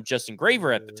film room Justin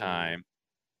Graver at the time.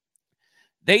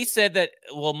 They said that,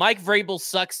 well, Mike Vrabel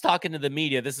sucks talking to the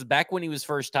media. This is back when he was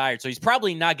first hired, so he's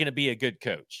probably not going to be a good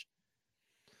coach.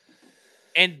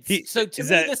 And so to me,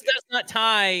 this does not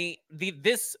tie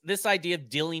this idea of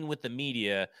dealing with the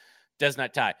media does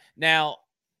not tie. Now,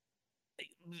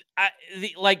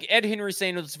 like Ed Henry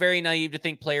saying, it's very naive to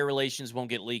think player relations won't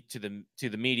get leaked to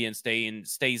the media and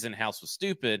stays in house with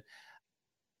stupid.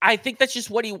 I think that's just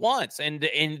what he wants, and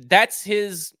that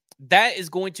is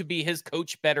going to be his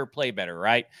coach better, play better,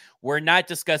 right? We're not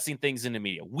discussing things in the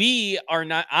media.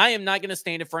 I am not going to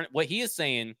stand in front. What he is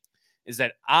saying is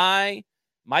that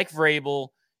Mike Vrabel,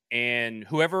 and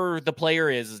whoever the player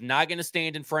is not going to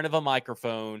stand in front of a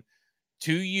microphone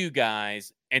to you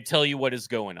guys and tell you what is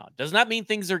going on. Does not mean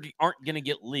things aren't going to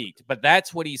get leaked, but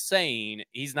that's what he's saying.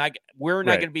 We're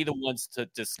not going to be the ones to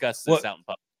discuss this out in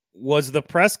public. Was the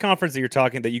press conference that you're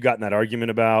talking that you got in that argument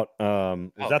about?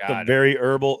 Was that the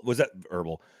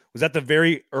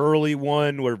very early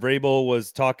one where Vrabel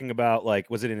was talking about, like,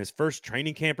 was it in his first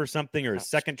training camp or something, or his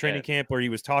second training camp, where he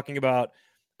was talking about?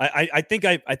 I think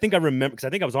I remember, because I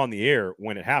think I was on the air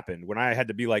when it happened, when I had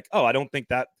to be like, oh, I don't think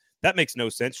that makes no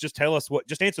sense. Just tell us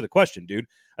just answer the question, dude.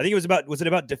 I think was it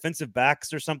about defensive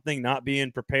backs or something not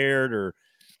being prepared, or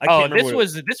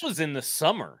this was in the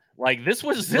summer. Like this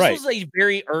was a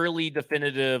very early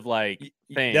definitive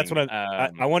thing. That's what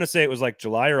I want to say. It was like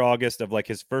July or August of like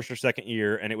his first or second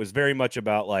year, and it was very much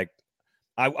about like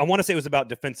I want to say it was about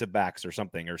defensive backs or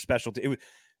something, or specialty. It was,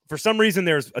 for some reason,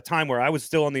 there's a time where I was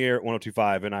still on the air at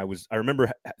 102.5, and I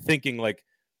remember thinking like,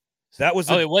 that was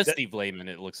Steve Lehman.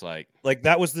 It looks like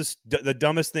that was the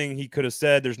dumbest thing he could have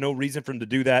said. There's no reason for him to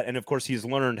do that, and of course, he's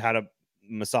learned how to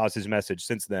massage his message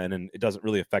since then, and it doesn't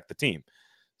really affect the team.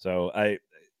 So it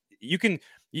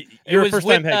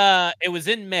was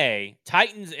in May.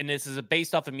 Titans, and this is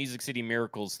based off of Music City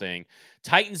Miracles thing.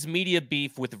 Titans media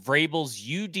beef with Vrabel's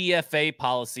UDFA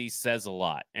policy says a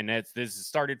lot, and this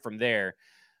started from there.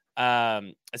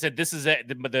 I said this is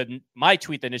my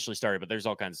tweet that initially started, but there's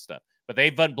all kinds of stuff. But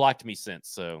they've unblocked me since.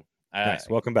 So nice.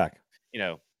 Welcome back. It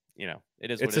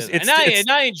is what it is.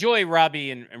 And I enjoy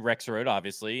Robbie and Rex Road,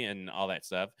 obviously, and all that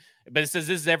stuff. But it says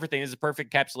this is everything. This is a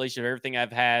perfect encapsulation of everything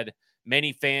I've had.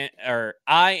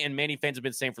 I and many fans have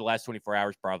been saying for the last 24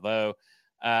 hours. Bravo.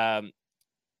 But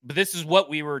this is what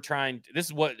this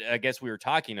is what I guess we were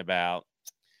talking about.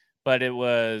 But it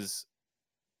was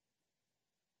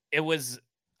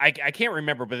I can't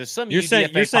remember, but there's some you're saying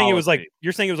it was like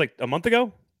a month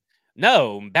ago?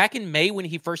 No, back in May when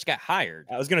he first got hired.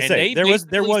 I was going to say there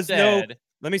was no.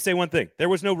 Let me say one thing. There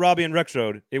was no Robbie and Rex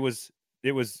Road. It was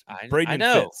Braden and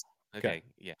Fitz. Okay,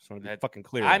 yeah. Just want to be fucking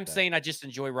clear. I'm saying I just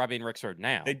enjoy Robbie and Rex Road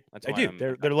now. I do.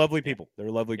 They're lovely people. They're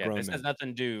lovely grown men. This has nothing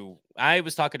to do. I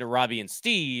was talking to Robbie and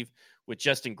Steve with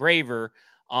Justin Graver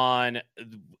on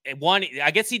one.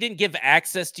 I guess he didn't give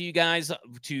access to you guys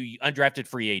to undrafted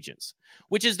free agents,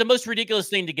 which is the most ridiculous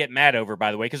thing to get mad over,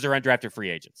 by the way, because they're undrafted free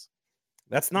agents.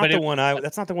 That's not the one I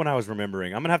was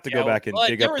remembering. I'm gonna have to go back and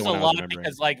dig up. There was a lot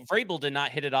because Vrabel did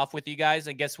not hit it off with you guys,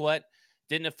 and guess what?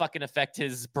 Didn't fucking affect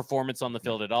his performance on the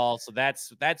field at all. So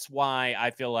that's why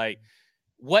I feel like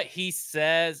what he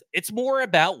says, it's more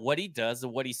about what he does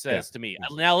than what he says to me.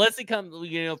 Now, let's say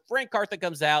Ran Carthon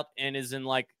comes out and is in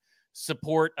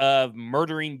support of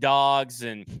murdering dogs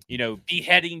and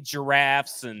beheading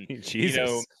giraffes and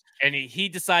Jesus. And he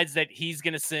decides that he's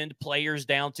going to send players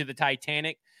down to the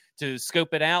Titanic to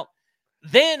scope it out.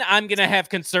 Then I'm going to have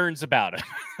concerns about it.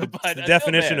 But the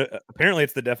definition apparently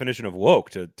it's the definition of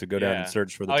woke to go down and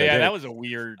search for the Titanic. That was a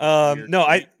weird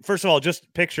first of all,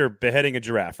 just picture beheading a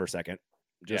giraffe for a second.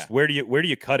 Where do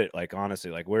you cut it? Like,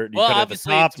 honestly, where do you cut it at the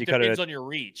top? It depends on your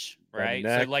reach, right?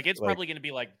 Neck, so it's probably going to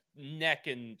be neck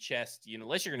and chest,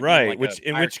 unless you're going to be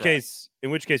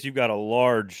in which case you've got a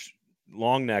large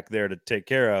long neck there to take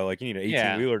care of. You need an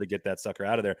 18-wheeler to get that sucker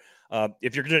out of there.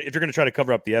 If you're gonna try to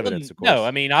cover up the evidence, of course. No,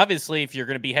 I mean, obviously, if you're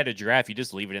gonna behead a giraffe, you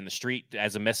just leave it in the street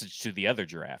as a message to the other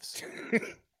giraffes.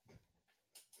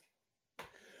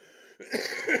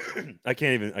 I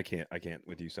can't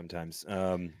with you sometimes.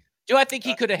 Do I think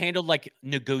he could have handled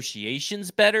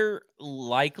negotiations better?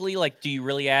 Likely. Do you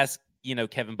really ask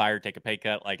Kevin Byard take a pay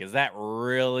cut? Like, is that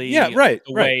really Yeah, right,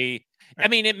 the right. way? I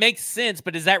mean, it makes sense,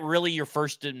 but is that really your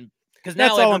first? Because That's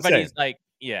now all I'm saying. everybody's like,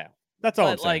 yeah. That's all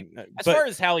I'm But like, saying. as But far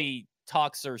as how he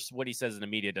talks or what he says in the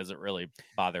media doesn't really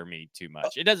bother me too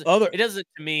much. It doesn't. other It doesn't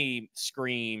to me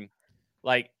scream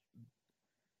like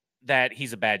that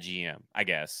he's a bad GM. I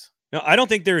guess. No, I don't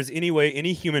think there is any way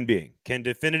any human being can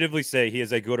definitively say he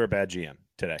is a good or bad GM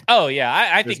today. Oh yeah,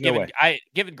 I There's think no way.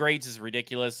 giving grades is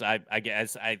ridiculous. I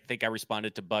guess I think I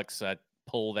responded to Buck's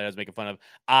poll that I was making fun of.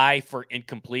 I for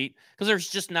incomplete because there's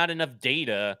just not enough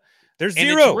data. There's And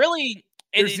zero. it's really,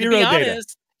 and There's to be zero data.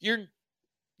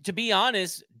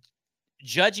 honest,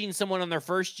 judging someone on their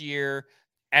first year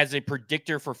as a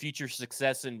predictor for future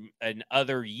success in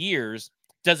other years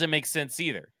doesn't make sense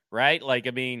either, right? Like,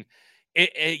 I mean,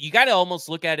 you got to almost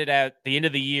look at it at the end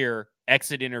of the year,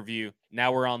 exit interview.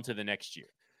 Now we're on to the next year.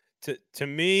 To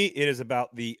me, it is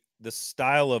about the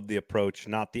style of the approach,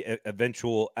 not the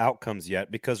eventual outcomes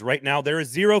yet. Because right now there is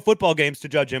 0 football games to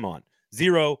judge him on.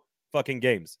 0 fucking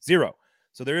games. 0.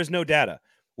 So there is no data.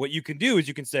 What you can do is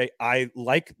you can say, I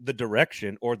like the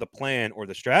direction or the plan or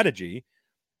the strategy.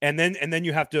 And then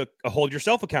you have to hold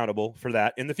yourself accountable for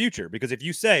that in the future. Because if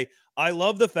you say, I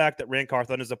love the fact that Ran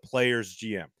Carthon is a player's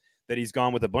GM, that he's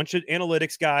gone with a bunch of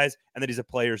analytics guys, and that he's a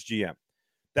player's GM.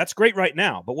 That's great right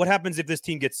now. But what happens if this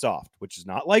team gets soft, which is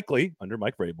not likely under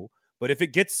Mike Vrabel? But if it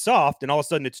gets soft and all of a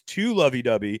sudden it's too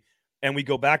lovey-dovey and we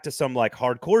go back to some like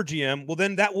hardcore GM, well,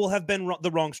 then that will have been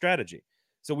the wrong strategy.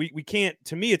 So we can't,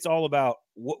 to me, it's all about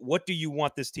what do you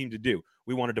want this team to do?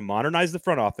 We wanted to modernize the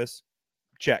front office.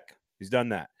 Check. He's done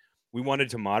that. We wanted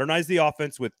to modernize the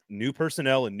offense with new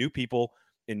personnel and new people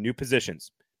in new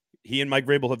positions. He and Mike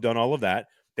Vrabel have done all of that.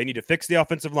 They need to fix the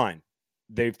offensive line.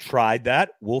 They've tried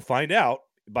that. We'll find out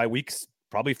by weeks,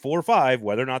 probably 4 or 5,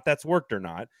 whether or not that's worked or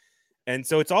not. And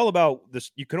so it's all about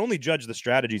this. You can only judge the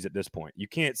strategies at this point. You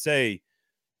can't say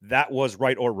that was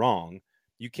right or wrong.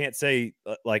 You can't say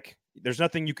like there's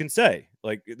nothing you can say.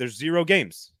 Like there's 0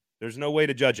 games. There's no way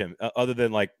to judge him other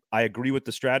than like I agree with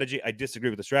the strategy. I disagree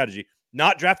with the strategy.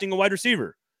 Not drafting a wide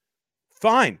receiver.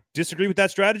 Fine. Disagree with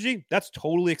that strategy. That's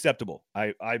totally acceptable.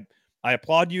 I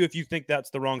applaud you if you think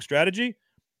that's the wrong strategy.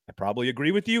 I probably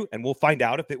agree with you, and we'll find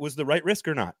out if it was the right risk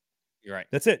or not. You're right.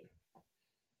 That's it.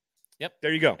 Yep.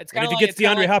 There you go. It's and if like, he gets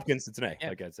DeAndre Hopkins, it's an A,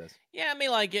 like Ed says. Yeah,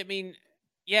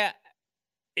 yeah,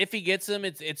 if he gets him,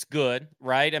 it's good,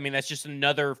 right? I mean, that's just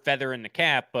another feather in the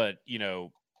cap, but,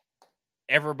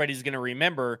 everybody's going to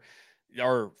remember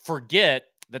or forget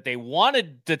that they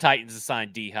wanted the Titans to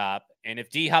sign D-Hop, and if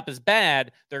D-Hop is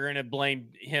bad, they're going to blame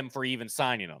him for even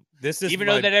signing him. Even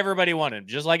though that everybody wanted him,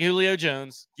 just like Julio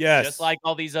Jones, just like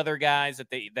all these other guys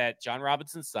that John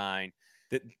Robinson signed.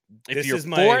 If you're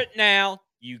for it now,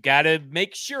 you got to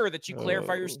make sure that you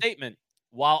clarify your statement.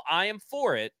 While I am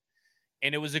for it,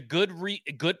 and it was a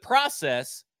good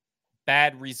process,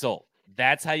 bad result.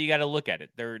 That's how you got to look at it.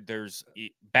 There's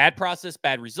bad process,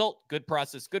 bad result, good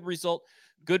process, good result,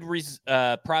 good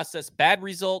process, bad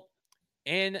result,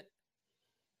 and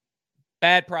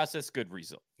bad process, good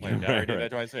result. Wait, did I already do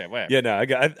that twice? Yeah, whatever. Yeah,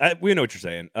 no, we know what you're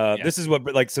saying. This is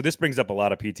what, so this brings up a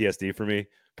lot of PTSD for me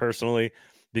personally,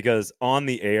 because on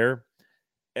the air,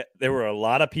 there were a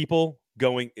lot of people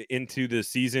going into the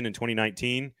season in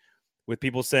 2019 with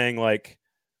people saying like,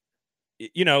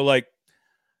 like,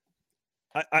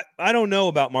 I don't know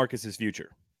about Marcus's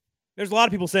future. There's a lot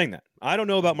of people saying that. I don't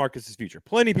know about Marcus's future.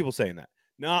 Plenty of people saying that.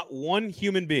 Not one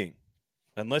human being,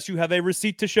 unless you have a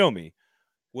receipt to show me,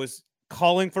 was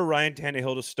calling for Ryan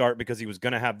Tannehill to start because he was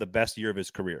going to have the best year of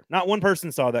his career. Not one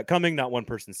person saw that coming. Not one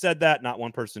person said that. Not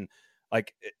one person,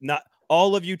 not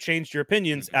all of you changed your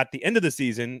opinions at the end of the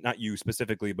season. Not you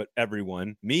specifically, but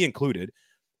everyone, me included.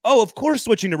 Oh, of course,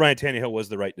 switching to Ryan Tannehill was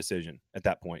the right decision at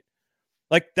that point.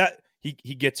 Like that, he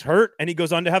gets hurt and he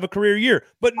goes on to have a career year,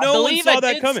 but no one saw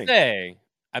that coming.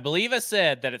 I believe I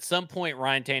said that at some point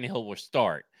Ryan Tannehill will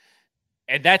start.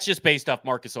 And that's just based off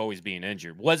Marcus always being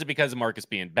injured. It wasn't because of Marcus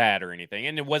being bad or anything.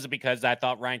 And it wasn't because I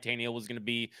thought Ryan Tannehill was going to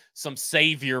be some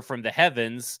savior from the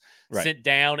heavens, sit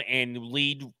down and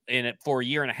lead in it for a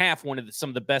year and a half, some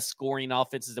of the best scoring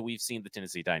offenses that we've seen the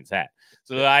Tennessee Titans have.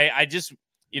 So I just,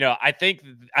 I think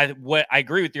I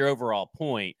agree with your overall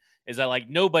point is that like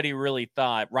nobody really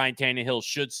thought Ryan Tannehill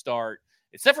should start,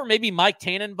 except for maybe Mike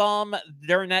Tannenbaum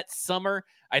during that summer.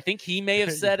 I think he may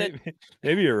have said it.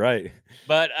 Maybe you're right.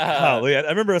 But I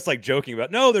remember us like joking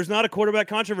about, no, there's not a quarterback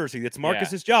controversy. It's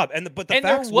Marcus's job. But the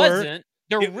facts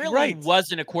there really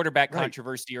wasn't a quarterback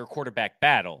controversy or quarterback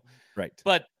battle. Right.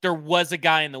 But there was a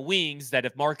guy in the wings that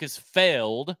if Marcus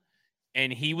failed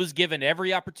and he was given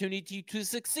every opportunity to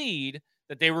succeed,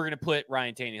 that they were going to put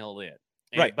Ryan Tannehill in.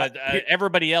 Right. But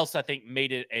everybody else, I think,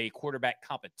 made it a quarterback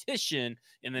competition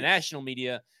in the national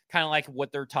media, kind of like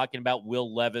what they're talking about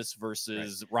Will Levis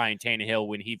versus Ryan Tannehill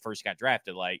when he first got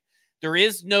drafted. Like, there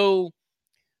is no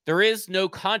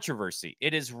controversy.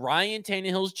 It is Ryan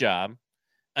Tannehill's job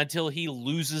until he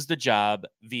loses the job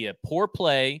via poor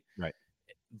play, right,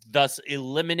 thus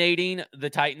eliminating the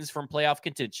Titans from playoff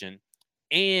contention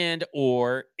and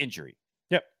or injury.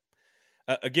 Yep.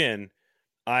 Again,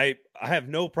 I have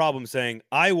no problem saying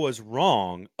I was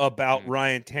wrong about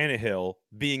Ryan Tannehill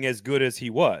being as good as he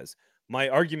was. My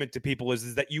argument to people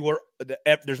is that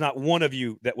there's not one of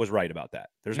you that was right about that.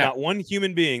 There's not one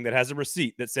human being that has a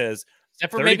receipt that says,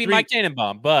 except for maybe Mike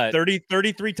Tannenbaum, but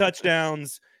 33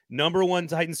 touchdowns, number one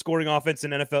Titans scoring offense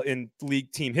in NFL in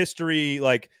league team history,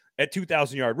 like at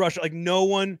 2,000-yard rush. Like, no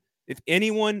one, if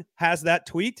anyone has that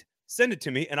tweet, send it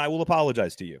to me and I will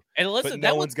apologize to you. And listen, but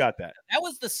no one's got that. That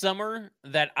was the summer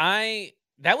that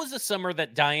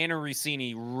Diana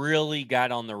Rossini really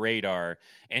got on the radar,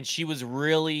 and she was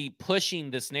really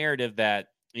pushing this narrative that,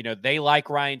 you know, they like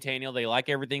Ryan Tannehill, they like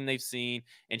everything they've seen,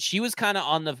 and she was kind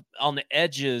of on the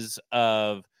edges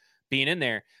of being in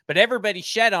there. But everybody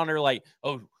shat on her like,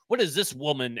 "Oh, what is this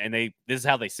woman?" And this is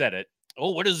how they said it.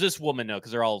 "Oh, what does this woman know?"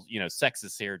 Because they're all, you know,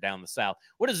 sexist here down the South.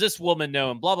 "What does this woman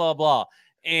know?" And blah blah blah.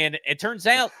 And it turns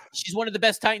out she's one of the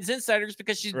best Titans insiders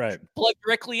because she's plugged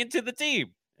directly into the team.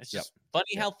 It's just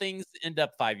funny how things end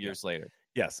up 5 years later.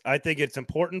 Yes, I think it's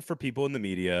important for people in the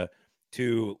media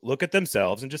to look at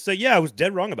themselves and just say, yeah, I was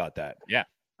dead wrong about that. Yeah.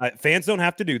 Fans don't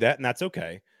have to do that, and that's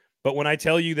okay. But when I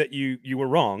tell you that you were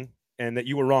wrong and that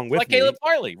you were wrong with me. Caleb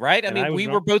Farley, right? I mean, we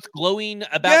were both glowing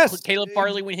about Caleb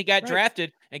Farley when he got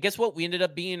drafted. And guess what? We ended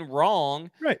up being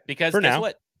wrong. Right. Because guess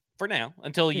what? For now,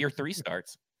 until year 3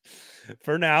 starts.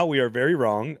 For now, we are very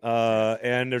wrong,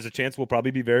 and there's a chance we'll probably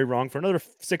be very wrong for another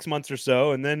 6 months or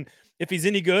so. And then if he's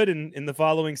any good in the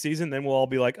following season, then we'll all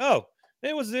be like, oh,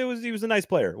 he was a nice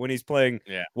player when he's playing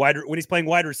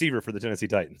wide receiver for the Tennessee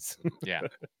Titans. Yeah,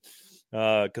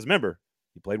 because remember,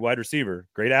 he played wide receiver,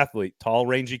 great athlete, tall,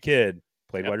 rangy kid,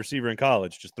 played wide receiver in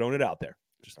college. Just throwing it out there.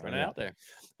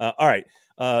 All right.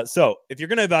 So if you're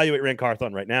going to evaluate Ran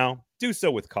Carthon right now, do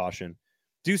so with caution.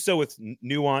 Do so with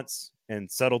nuance and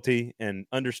subtlety, and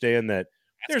understand that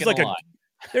there's a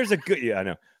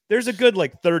good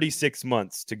like 36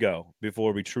 months to go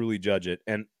before we truly judge it.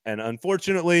 And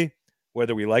unfortunately,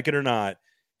 whether we like it or not,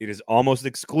 it is almost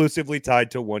exclusively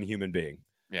tied to one human being.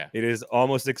 Yeah. It is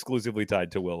almost exclusively tied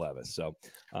to Will Levis. So,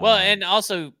 well, and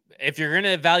also if you're going to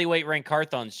evaluate Ran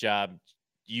Carthon's job,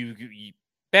 you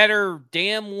better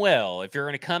damn well, if you're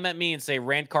going to come at me and say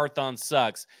Ran Carthon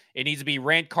sucks, it needs to be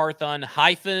Ran Carthon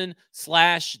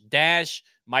 //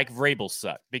 Mike Vrabel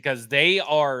suck, because they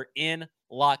are in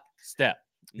lockstep.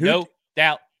 No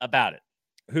doubt about it.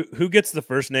 Who gets the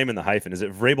first name in the hyphen? Is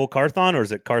it Vrabel Carthon or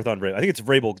is it Carthon Vrabel? I think it's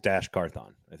Vrabel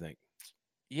Carthon, I think.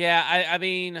 Yeah, I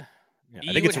mean, I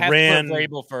think it's Ran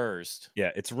Vrabel first.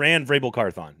 Yeah, it's Ran Vrabel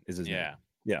Carthon is his name.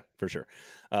 Yeah, for sure.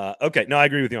 Okay, no, I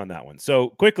agree with you on that one. So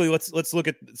quickly, let's look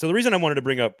at. So the reason I wanted to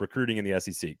bring up recruiting in the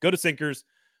SEC, go to Sinkers.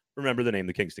 Remember the name,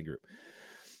 the Kingston Group.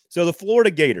 So the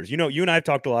Florida Gators. You know, you and I have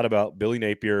talked a lot about Billy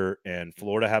Napier and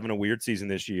Florida having a weird season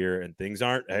this year, and things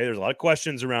aren't. Hey, there's a lot of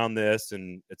questions around this,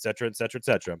 and et cetera, et cetera, et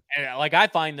cetera. And like, I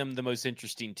find them the most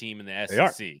interesting team in the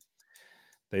SEC.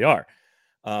 They are.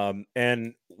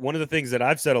 And one of the things that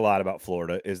I've said a lot about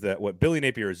Florida is that what Billy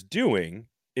Napier is doing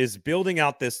is building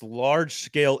out this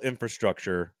large-scale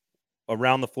infrastructure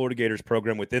around the Florida Gators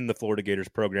program, within the Florida Gators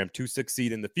program, to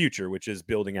succeed in the future, which is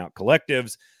building out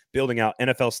collectives, building out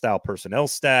NFL-style personnel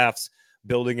staffs,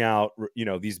 building out, you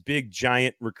know, these big,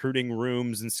 giant recruiting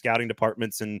rooms and scouting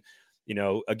departments. And, you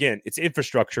know, again, it's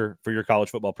infrastructure for your college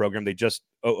football program. They just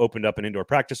opened up an indoor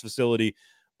practice facility,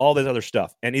 all this other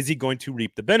stuff. And is he going to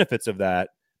reap the benefits of that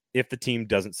if the team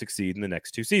doesn't succeed in the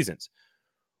next 2 seasons?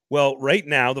 Well, right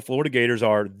now, the Florida Gators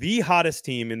are the hottest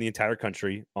team in the entire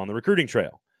country on the recruiting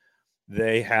trail.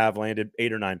 They have landed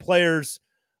 8 or 9 players,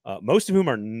 most of whom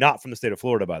are not from the state of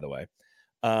Florida, by the way.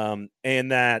 But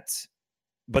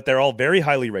they're all very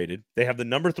highly rated. They have the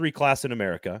number 3 class in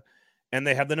America, and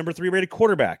they have the number 3 rated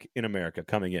quarterback in America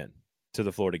coming in to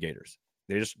the Florida Gators.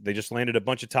 They just landed a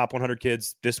bunch of top 100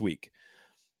 kids this week.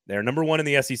 They're number 1 in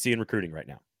the SEC in recruiting right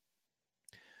now.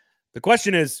 The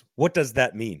question is, what does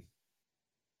that mean?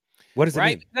 What does it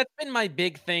mean? That's been my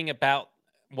big thing about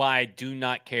why I do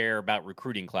not care about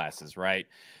recruiting classes, right?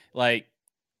 Like,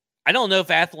 I don't know if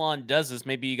Athlon does this.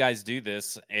 Maybe you guys do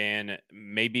this, and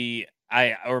maybe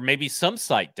some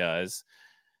site does.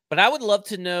 But I would love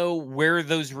to know where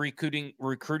those recruiting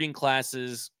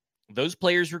classes, those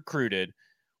players recruited,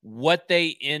 what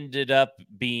they ended up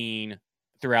being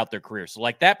throughout their career. So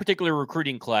like that particular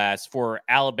recruiting class for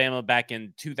Alabama back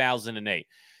in 2008.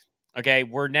 Okay,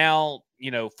 we're now,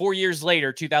 4 years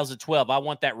later, 2012. I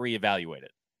want that reevaluated.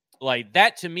 Like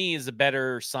that to me is a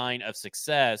better sign of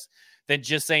success than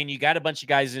just saying you got a bunch of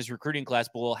guys in this recruiting class,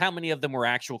 but well, how many of them were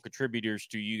actual contributors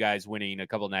to you guys winning a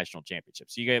couple of national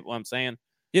championships? You get what I'm saying?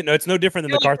 Yeah, no, it's no different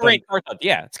than the Like Carthon. Carthon.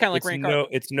 Yeah, it's kind of like Ran Carthon.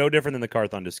 It's no different than the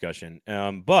Carthon discussion.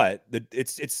 But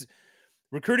it's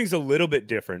recruiting's a little bit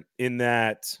different in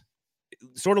that,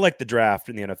 sort of like the draft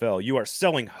in the NFL, you are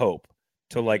selling hope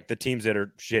to like the teams that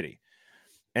are shitty.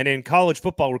 And in college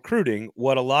football recruiting,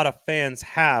 what a lot of fans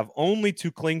have only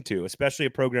to cling to, especially a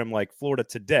program like Florida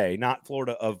today, not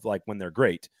Florida of like when they're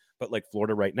great, but like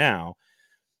Florida right now,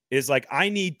 is like, I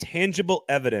need tangible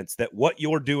evidence that what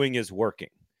you're doing is working.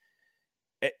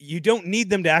 You don't need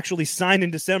them to actually sign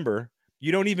in December.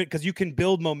 You don't even, because you can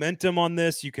build momentum on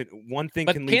this. You can, one thing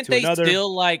But can lead to another. Can't they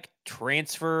still like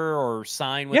transfer or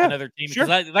sign with another team? Sure.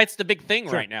 Because that's the big thing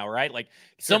right now, right? Like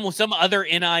some other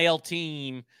NIL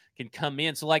team can come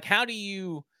in. So like, how do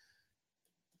you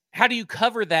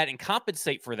cover that and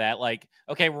compensate for that? Like,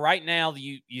 okay, right now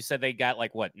you said they got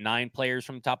like what, 9 players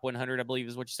from the top 100, I believe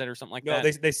is what you said, or something like that.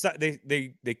 No,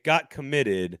 they got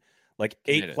committed. Like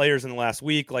 8 players in the last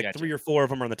week, like 3 or 4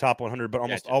 of them are in the top 100, but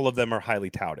almost all of them are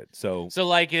highly touted. So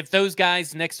like if those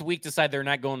guys next week decide they're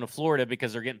not going to Florida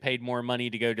because they're getting paid more money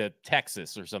to go to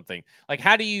Texas or something, like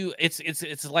how do you?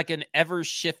 It's like an ever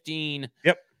shifting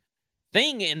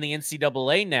thing in the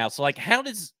NCAA now. So like, how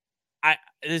does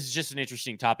this is just an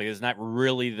interesting topic. It's not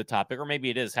really the topic, or maybe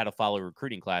it is how to follow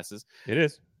recruiting classes. It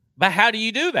is, but how do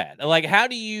you do that? Like, how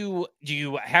do you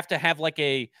have to have like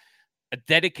a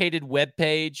dedicated web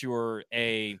page or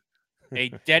a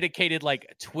dedicated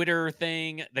like Twitter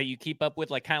thing that you keep up with,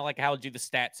 like kind of like how I do the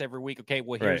stats every week? Okay,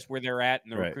 well, here's where they're at in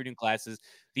the recruiting classes.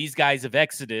 These guys have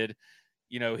exited.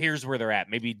 Here's where they're at.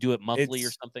 Maybe do it monthly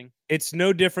or something. It's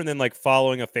no different than like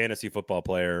following a fantasy football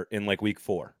player in like week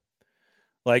 4.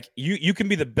 Like you can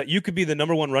be the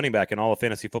number 1 running back in all of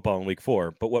fantasy football in week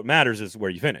 4, but what matters is where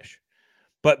you finish.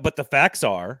 But the facts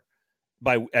are,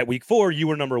 at week 4 you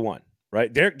were number 1.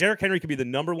 Right? Derrick Henry could be the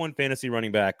number 1 fantasy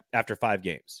running back after 5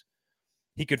 games.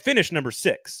 He could finish number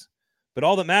 6. But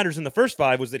all that matters in the first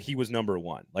 5 was that he was number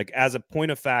 1. Like, as a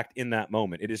point of fact in that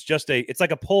moment. It is just it's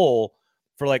like a poll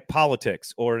for like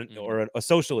politics or a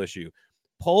social issue.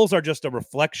 Polls are just a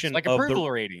reflection of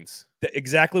approval ratings.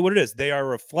 Exactly what it is. They are a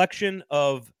reflection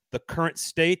of the current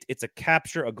state. It's a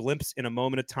capture, a glimpse in a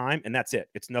moment of time, and that's it.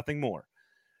 It's nothing more.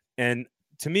 And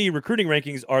to me, recruiting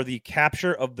rankings are the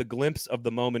capture of the glimpse of the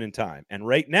moment in time. And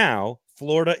right now,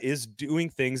 Florida is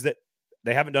doing things that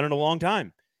they haven't done in a long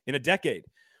time, in a decade.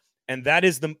 And that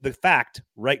is the fact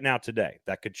right now today.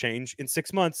 That could change in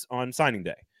 6 months on signing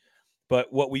day. But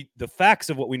the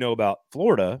facts of what we know about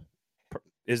Florida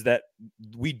is that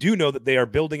we do know that they are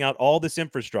building out all this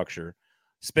infrastructure,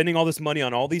 spending all this money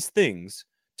on all these things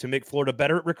to make Florida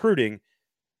better at recruiting.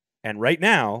 And right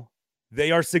now,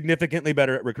 they are significantly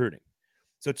better at recruiting.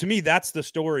 So to me, that's the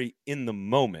story in the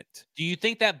moment. Do you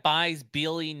think that buys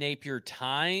Billy Napier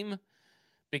time?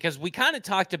 Because we kind of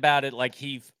talked about it, like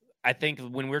I think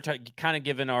when we're kind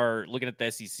of looking at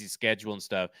the SEC schedule and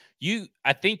stuff,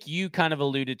 I think you kind of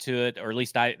alluded to it, or at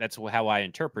least that's how I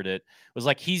interpret it, was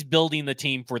like he's building the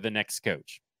team for the next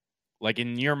coach. Like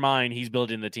in your mind, he's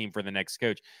building the team for the next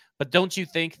coach. But don't you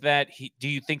think that do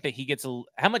you think that he gets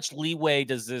how much leeway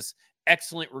does this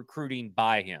excellent recruiting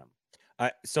buy him?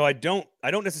 So I don't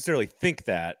necessarily think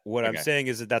that. What I'm saying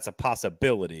is that that's a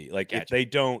possibility. Like if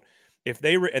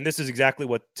they and this is exactly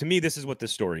what, to me, this is what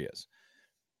this story is.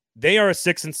 They are a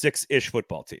 6-6-ish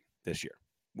football team this year.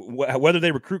 Whether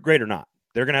they recruit great or not,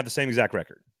 they're going to have the same exact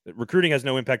record. Recruiting has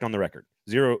no impact on the record.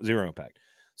 Zero impact.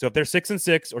 So if they're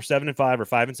 6-6 or 7-5 or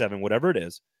 5-7, whatever it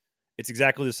is, it's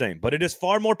exactly the same. But it is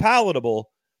far more palatable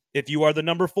if you are the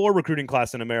number 4 recruiting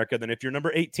class in America than if you're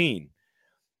number 18.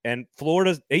 And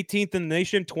Florida's 18th in the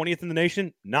nation, 20th in the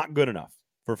nation, not good enough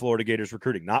for Florida Gators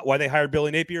recruiting. Not why they hired Billy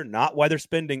Napier, not why they're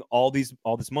spending all this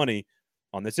money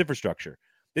on this infrastructure.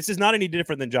 This is not any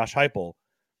different than Josh Heupel,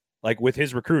 like with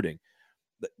his recruiting.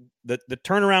 The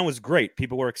turnaround was great.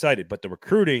 People were excited, but the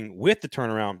recruiting with the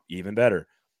turnaround, even better.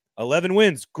 11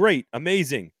 wins, great,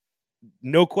 amazing.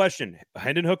 No question.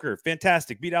 Hendon Hooker,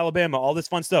 fantastic, beat Alabama, all this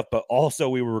fun stuff, but also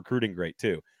we were recruiting great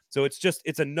too. So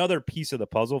it's another piece of the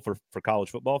puzzle for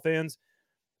college football fans.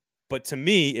 But to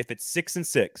me, if it's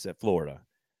 6-6 at Florida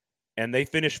and they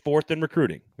finish 4th in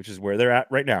recruiting, which is where they're at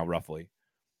right now, roughly,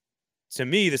 to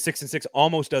me, the 6-6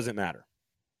 almost doesn't matter.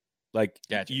 Like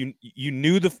you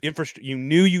knew the infrastructure, you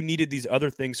knew you needed these other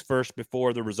things first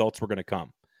before the results were going to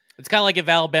come. It's kind of like if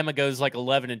Alabama goes like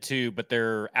 11-2, but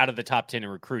they're out of the top 10 in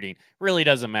recruiting. Really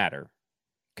doesn't matter.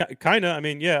 Kind of. I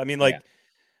mean, yeah. I mean, like,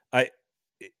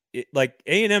 like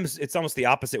A&M's, it's almost the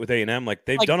opposite with A&M. Like,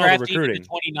 they've done all the recruiting.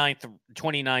 The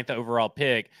 29th overall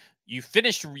pick. You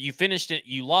finished it.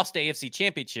 You lost the AFC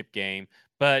Championship game,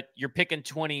 but you're picking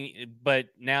 20. But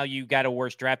now you got a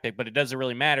worse draft pick. But it doesn't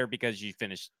really matter because you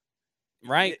finished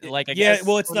right. Like, I guess.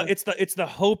 Well, it's the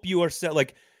hope you are set.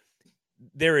 Like,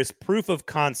 there is proof of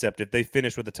concept if they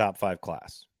finish with the top 5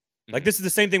 class. Like, this is the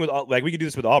same thing with, like, we could do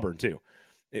this with Auburn too.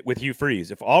 With Hugh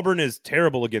Freeze. If Auburn is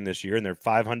terrible again this year and they're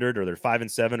 500 or they're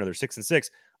 5-7 or they're 6-6,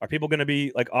 are people going to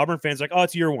be like Auburn fans like, oh,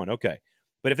 it's year 1. Okay.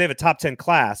 But if they have a top 10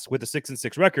 class with a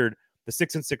 6-6 record, the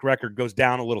 6-6 record goes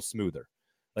down a little smoother.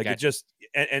 Like it just,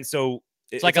 and so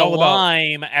it's like a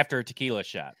lime after a tequila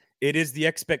shot. It is the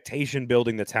expectation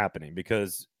building that's happening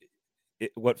because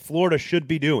what Florida should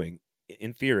be doing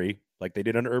in theory, like they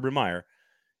did under Urban Meyer,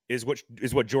 is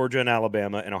what Georgia and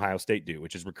Alabama and Ohio State do,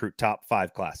 which is recruit top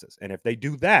 5 classes. And if they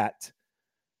do that,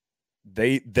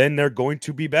 then they're going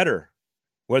to be better.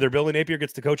 Whether Billy Napier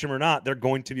gets to coach them or not, they're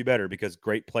going to be better because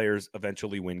great players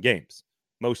eventually win games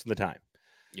most of the time.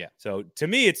 Yeah. So to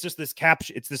me, it's just this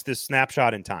this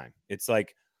snapshot in time. It's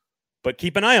like, but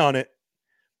keep an eye on it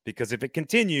because if it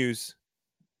continues,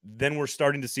 then we're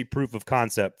starting to see proof of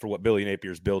concept for what Billy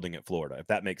Napier's building at Florida, if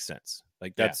that makes sense.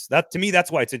 Like that to me,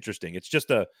 that's why it's interesting. It's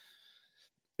just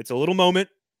it's a little moment.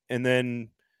 And then,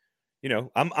 you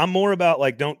know, I'm more about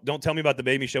like, don't tell me about the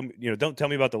baby. Show me, you know, don't tell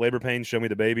me about the labor pains. Show me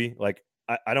the baby. Like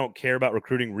I don't care about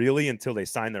recruiting really until they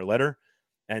sign their letter.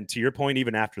 And to your point,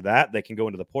 even after that, they can go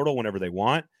into the portal whenever they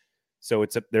want. So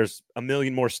there's a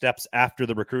million more steps after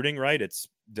the recruiting, right? It's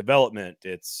development.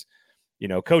 It's, you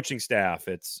know, coaching staff.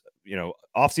 It's, you know,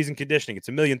 offseason conditioning. It's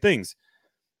a million things.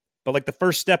 But like the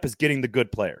first step is getting the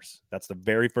good players. That's the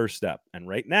very first step. And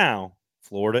right now,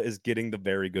 Florida is getting the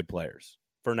very good players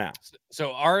for now.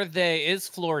 So is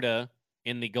Florida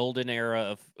in the golden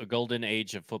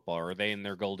age of football? Or are they in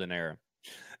their golden era?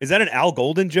 Is that an Al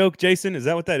Golden joke, Jason? Is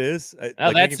that what that is?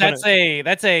 No, like that's a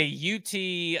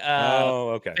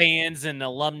UT fans and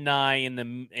alumni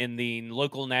in the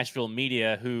local Nashville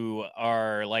media who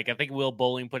are like, I think Will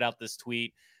Bowling put out this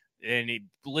tweet and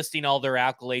listing all their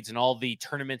accolades and all the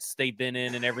tournaments they've been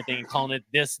in and everything, and calling it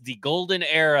the golden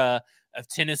era of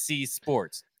Tennessee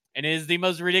sports. And it is the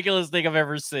most ridiculous thing I've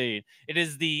ever seen. It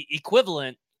is the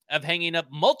equivalent of hanging up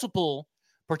multiple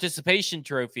participation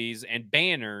trophies and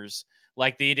banners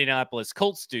like the Indianapolis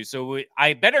Colts do. So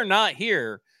I better not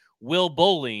hear Will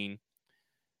Bowling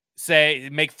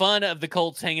make fun of the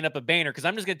Colts hanging up a banner, because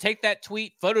I'm just going to take that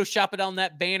tweet, Photoshop it on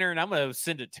that banner, and I'm going to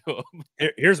send it to him.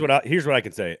 Here's what I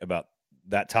can say about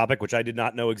that topic, which I did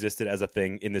not know existed as a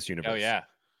thing in this universe. Oh, yeah.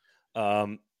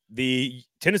 The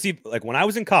Tennessee, like when I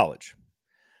was in college,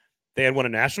 they had won a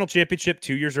national championship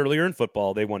 2 years earlier in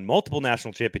football. They won multiple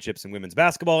national championships in women's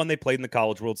basketball, and they played in the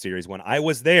College World Series when I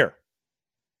was there.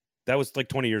 That was like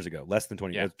 20 years ago, less than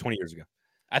 20, 20 years ago.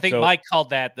 I think Mike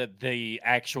called that the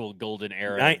actual golden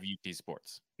era of UT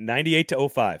sports. 98 to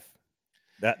 05.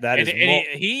 That is.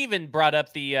 He even brought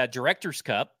up the Directors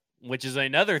Cup, which is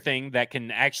another thing that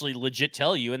can actually legit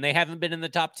tell you, and they haven't been in the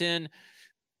top 10,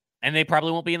 and they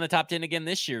probably won't be in the top 10 again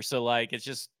this year. So, like, it's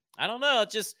just, I don't know.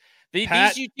 It's just these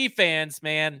UT fans,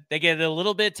 man, they get a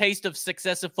little bit of taste of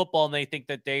success of football, and they think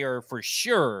that they are for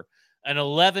sure an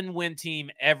 11-win team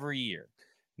every year.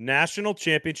 National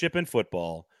championship in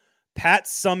football, Pat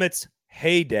Summitt's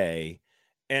heyday,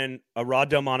 and a Rod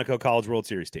Delmonico College World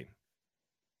Series team.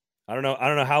 I don't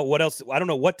know how. What else? I don't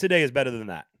know what today is better than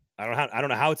that. I don't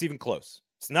know how it's even close.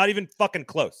 It's not even fucking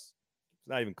close. It's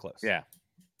not even close. Yeah,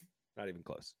 not even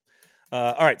close.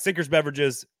 All right, Sinkers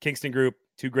Beverages, Kingston Group,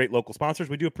 2 great local sponsors.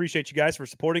 We do appreciate you guys for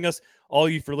supporting us, all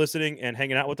of you for listening and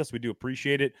hanging out with us. We do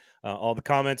appreciate it. All the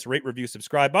comments, rate, review,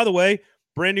 subscribe. By the way,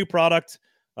 brand new product.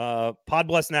 Pod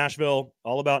Bless Nashville,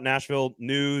 all about Nashville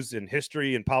news and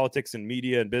history and politics and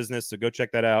media and business. So go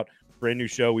check that out. Brand new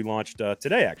show we launched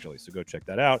today, actually. So go check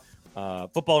that out.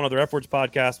 Football and Other F Words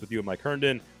podcast with you and Mike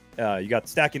Herndon. You got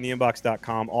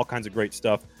stackingtheinbox.com, all kinds of great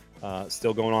stuff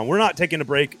still going on. We're not taking a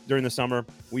break during the summer.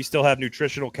 We still have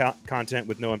nutritional content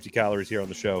with no empty calories here on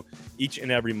the show each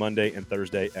and every Monday and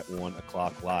Thursday at 1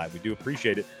 o'clock live. We do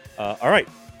appreciate it. All right.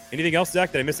 Anything else,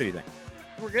 Zach? Did I miss anything?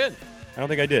 We're good. I don't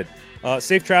think I did.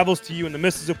 Safe travels to you and the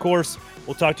missus, of course.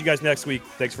 We'll talk to you guys next week.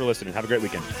 Thanks for listening. Have a great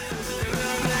weekend.